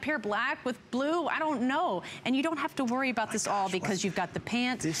I pair black with blue? I don't know. And you don't have to worry about this all because you've got the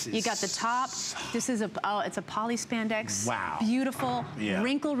pants, you got the top. This is it's a poly spandex. Wow. Beautiful,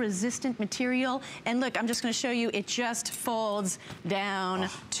 wrinkle resistant material. And look, I'm just going to show you you, it just folds down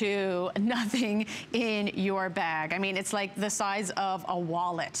to nothing in your bag. I mean, it's like the size of a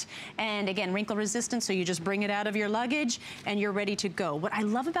wallet. And again, wrinkle resistant, so you just bring it out of your luggage and you're ready to go. What I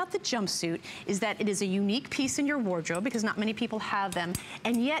love about the jumpsuit is that it is a unique piece in your wardrobe because not many people have them,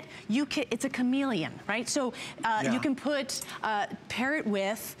 and yet you can, it's a chameleon, right? So you can put, pair it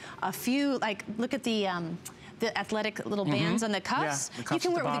with a few, like, look at the athletic little bands on the cuffs. Yeah, the cuffs you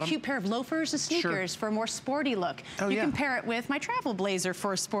can wear it with bottom. a cute pair of loafers and sneakers for a more sporty look. You can pair it with my travel blazer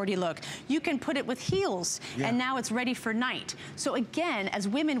for a sporty look. You can put it with heels, and now it's ready for night. So again, as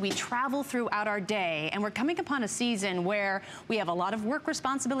women, we travel throughout our day, and we're coming upon a season where we have a lot of work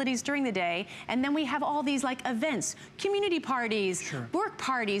responsibilities during the day, and then we have all these like events, community parties, work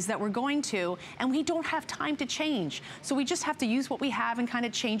parties that we're going to, and we don't have time to change. So we just have to use what we have and kind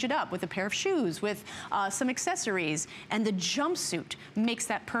of change it up with a pair of shoes, with some accessories, and the jumpsuit makes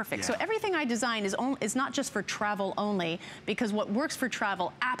that perfect. So everything I design is not just for travel only, because what works for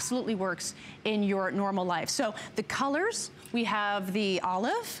travel absolutely works in your normal life. So the colors, we have the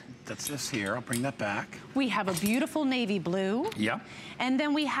olive. That's this here, I'll bring that back. We have a beautiful navy blue. Yep. And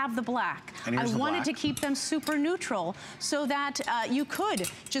then we have the black. I wanted to keep them super neutral so that you could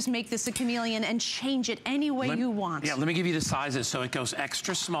just make this a chameleon and change it any way you want. Yeah, let me give you the sizes. So it goes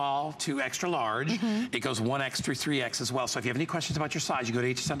extra small to extra large. It goes 1X through 3X as well. So if you have any questions about your size, you go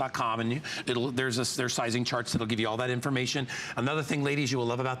to hsn.com and there's sizing charts that'll give you all that information. Another thing, ladies, you will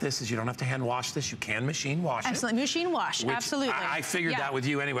love about this is you don't have to hand wash this. You can machine wash it. Absolutely, machine wash, absolutely. I figured that with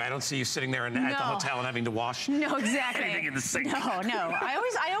you anyway. I don't see you sitting there at the hotel and having to wash anything in the sink. No. I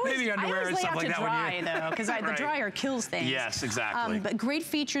always maybe underwear and stuff like that dry, though, because the dryer kills things. Yes, exactly. But great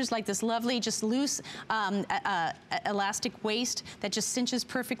features like this lovely, just loose elastic waist that just cinches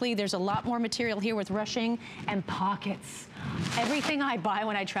perfectly. There's a lot more material here with ruching and pockets. Everything I buy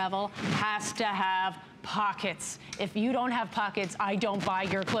when I travel has to have pockets. If you don't have pockets, I don't buy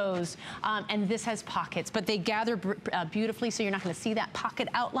your clothes. And this has pockets, but they gather beautifully, so you're not going to see that pocket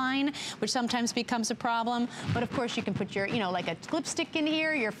outline, which sometimes becomes a problem. But of course, you can put your, like a lipstick in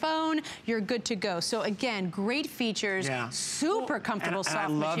here, your phone, you're good to go. So again, great features, super comfortable, soft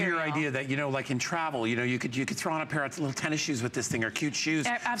material. I love material. your idea that, like in travel, you could throw on a pair of little tennis shoes with this thing, or cute shoes,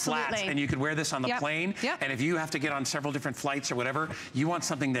 flats, and you could wear this on the plane. And if you have to get on several different flights or whatever, you want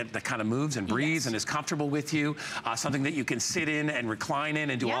something that kind of moves and breathes and is comfortable with you, something that you can sit in and recline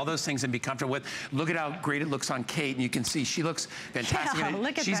in and do all those things and be comfortable with. Look at how great it looks on Kate, and you can see she looks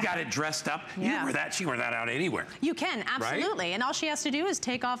fantastic. She's got it dressed up. You can wear that. She can wear that out anywhere. You can, absolutely. Right? And all she has to do is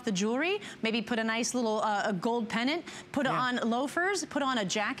take off the jewelry, maybe put a nice little a gold pennant, put on loafers, put on a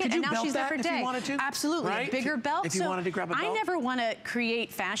jacket, and now she's there for day. If you wanted to? Absolutely. Right? A bigger belt. If you wanted to grab a belt. I never want to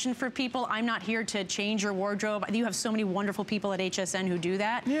create fashion for people. I'm not here to change your wardrobe. You have so many wonderful people at HSN who do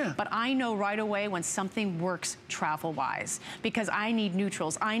that. But I know right away when something works travel-wise, because I need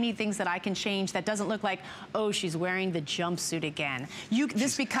neutrals. I need things that I can change that doesn't look like, oh, she's wearing the jumpsuit again.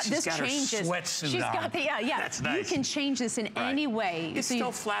 This changes. Her sweatsuit she's on. Got the That's nice. You can change this in any way. It's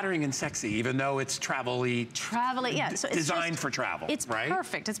still flattering and sexy, even though it's travel-y. So it's designed for travel. It's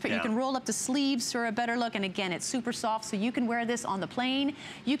perfect. You can roll up the sleeves for a better look, and again, it's super soft, so you can wear this on the plane.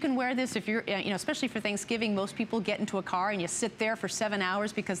 You can wear this if you're, especially for Thanksgiving. Most people get into a car and you sit there for 7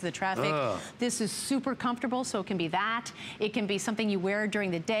 hours because of the traffic. This is super comfortable, so it can be that. It can be something you wear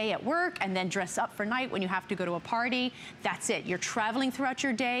during the day at work and then dress up for night when you have to go to a party. That's it. You're traveling throughout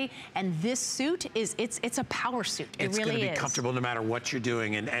your day, and this suit it's a power suit. It really is. It's going to be comfortable no matter what you're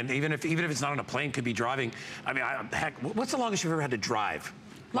doing, and even if it's not on a plane, could be driving. I mean, heck, what's the longest you've ever had to drive?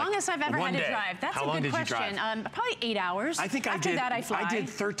 Longest I've ever had to drive. That's How a long good did you question. drive? Probably 8 hours. I think After that, I fly. I did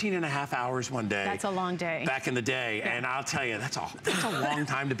 13.5 hours one day. That's a long day. Back in the day, and I'll tell you, that's a long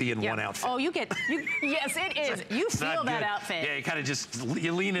time to be in one outfit. Oh, yes, it is. You feel that outfit. Yeah, you kind of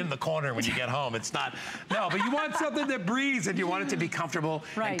you lean in the corner when you get home. It's not, no, but you want something that breathes, and you want it to be comfortable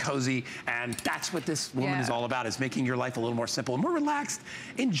and cozy, and that's what this woman is all about, is making your life a little more simple and more relaxed.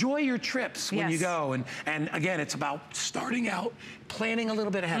 Enjoy your trips when you go, and again, it's about starting out, planning a little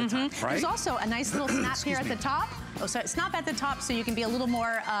bit ahead of time, right? There's also a nice little snap here at the top. Oh, so snap at the top so you can be a little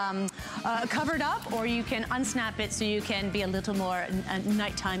more covered up, or you can unsnap it so you can be a little more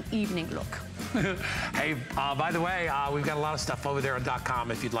nighttime evening look. Hey, by the way, we've got a lot of stuff over there on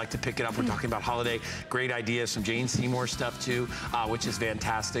 .com if you'd like to pick it up. We're talking about holiday, great ideas, some Jane Seymour stuff too, which is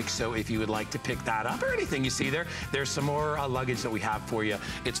fantastic. So if you would like to pick that up, or anything you see there, there's some more luggage that we have for you.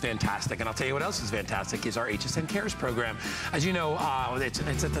 It's fantastic. And I'll tell you what else is fantastic is our HSN Cares program. As you know,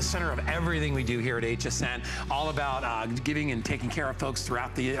 it's at the center of everything we do here at HSN, all about giving and taking care of folks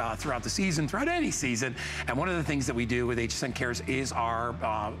throughout the season, throughout any season. And one of the things that we do with HSN Cares is our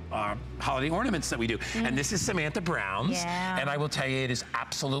holiday ornaments that we do. And this is Samantha Brown's. Yeah. And I will tell you, it is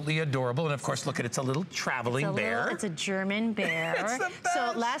absolutely adorable. And of course, look at it's a little traveling bear. It's a German bear. It's the best.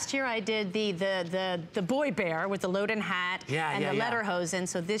 So last year I did the boy bear with the Loden hat and the lederhosen.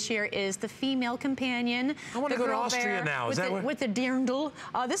 So this year is the female companion. I want to go to Austria now. Is that with the dirndl?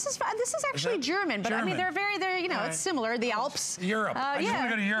 This is actually German, but I mean they're you know it's similar. The Alps. Europe. I just want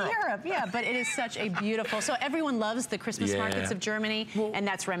to go to Europe. Europe, yeah. But it is such a beautiful. So everyone loves the Christmas markets of Germany, and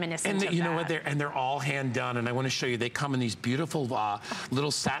that's reminiscent of that. You know what? They're all hand done, and I want to show you. They come in these beautiful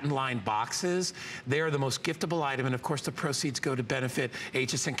little satin-lined boxes. They are the most giftable item, and of course the proceeds go to benefit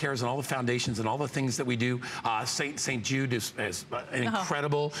HSN Cares and all the foundations and all the things that we do. St. Jude is an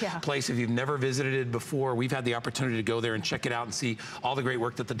incredible place. If you've never visited it before, we've had the opportunity to go there and check it out and see all the great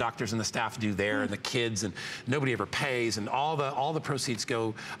work that the doctors and the staff do there, and the kids, and nobody ever pays, and all the proceeds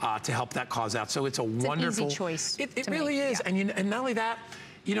go to help that cause out. So it's wonderful. An easy choice. It really is, and not only that.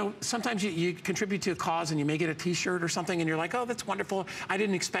 You know, sometimes you contribute to a cause and you may get a t-shirt or something and you're like, oh, that's wonderful. I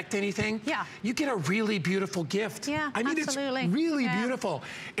didn't expect anything. Yeah. You get a really beautiful gift. Yeah, I mean, absolutely. It's really beautiful.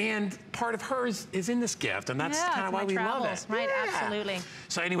 And part of hers is in this gift, and that's kind of why we love it. Right, absolutely.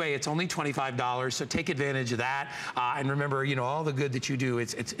 So anyway, it's only $25, so take advantage of that. And remember, you know, all the good that you do,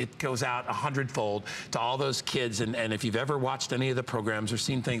 it goes out 100-fold to all those kids. And if you've ever watched any of the programs or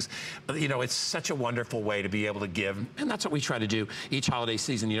seen things, you know, it's such a wonderful way to be able to give. And that's what we try to do each holiday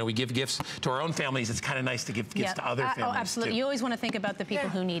season. You know, we give gifts to our own families. It's kind of nice to give gifts to other families. Oh, absolutely. Too. You always want to think about the people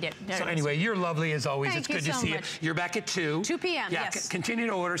who need it. So anyway, you're lovely as always. Thank it's good you to so see much. you. You're back at 2. 2 p.m., yes. Continue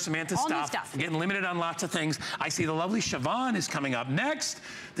to order Samantha's All stuff. new stuff. We're getting limited on lots of things. I see the lovely Siobhan is coming up next.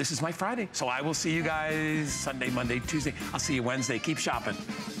 This is my Friday. So I will see you guys Sunday, Monday, Tuesday. I'll see you Wednesday. Keep shopping.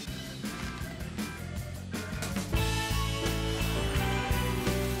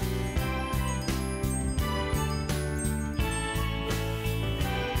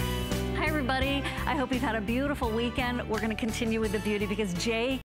 I hope you've had a beautiful weekend. We're going to continue with the beauty because Jay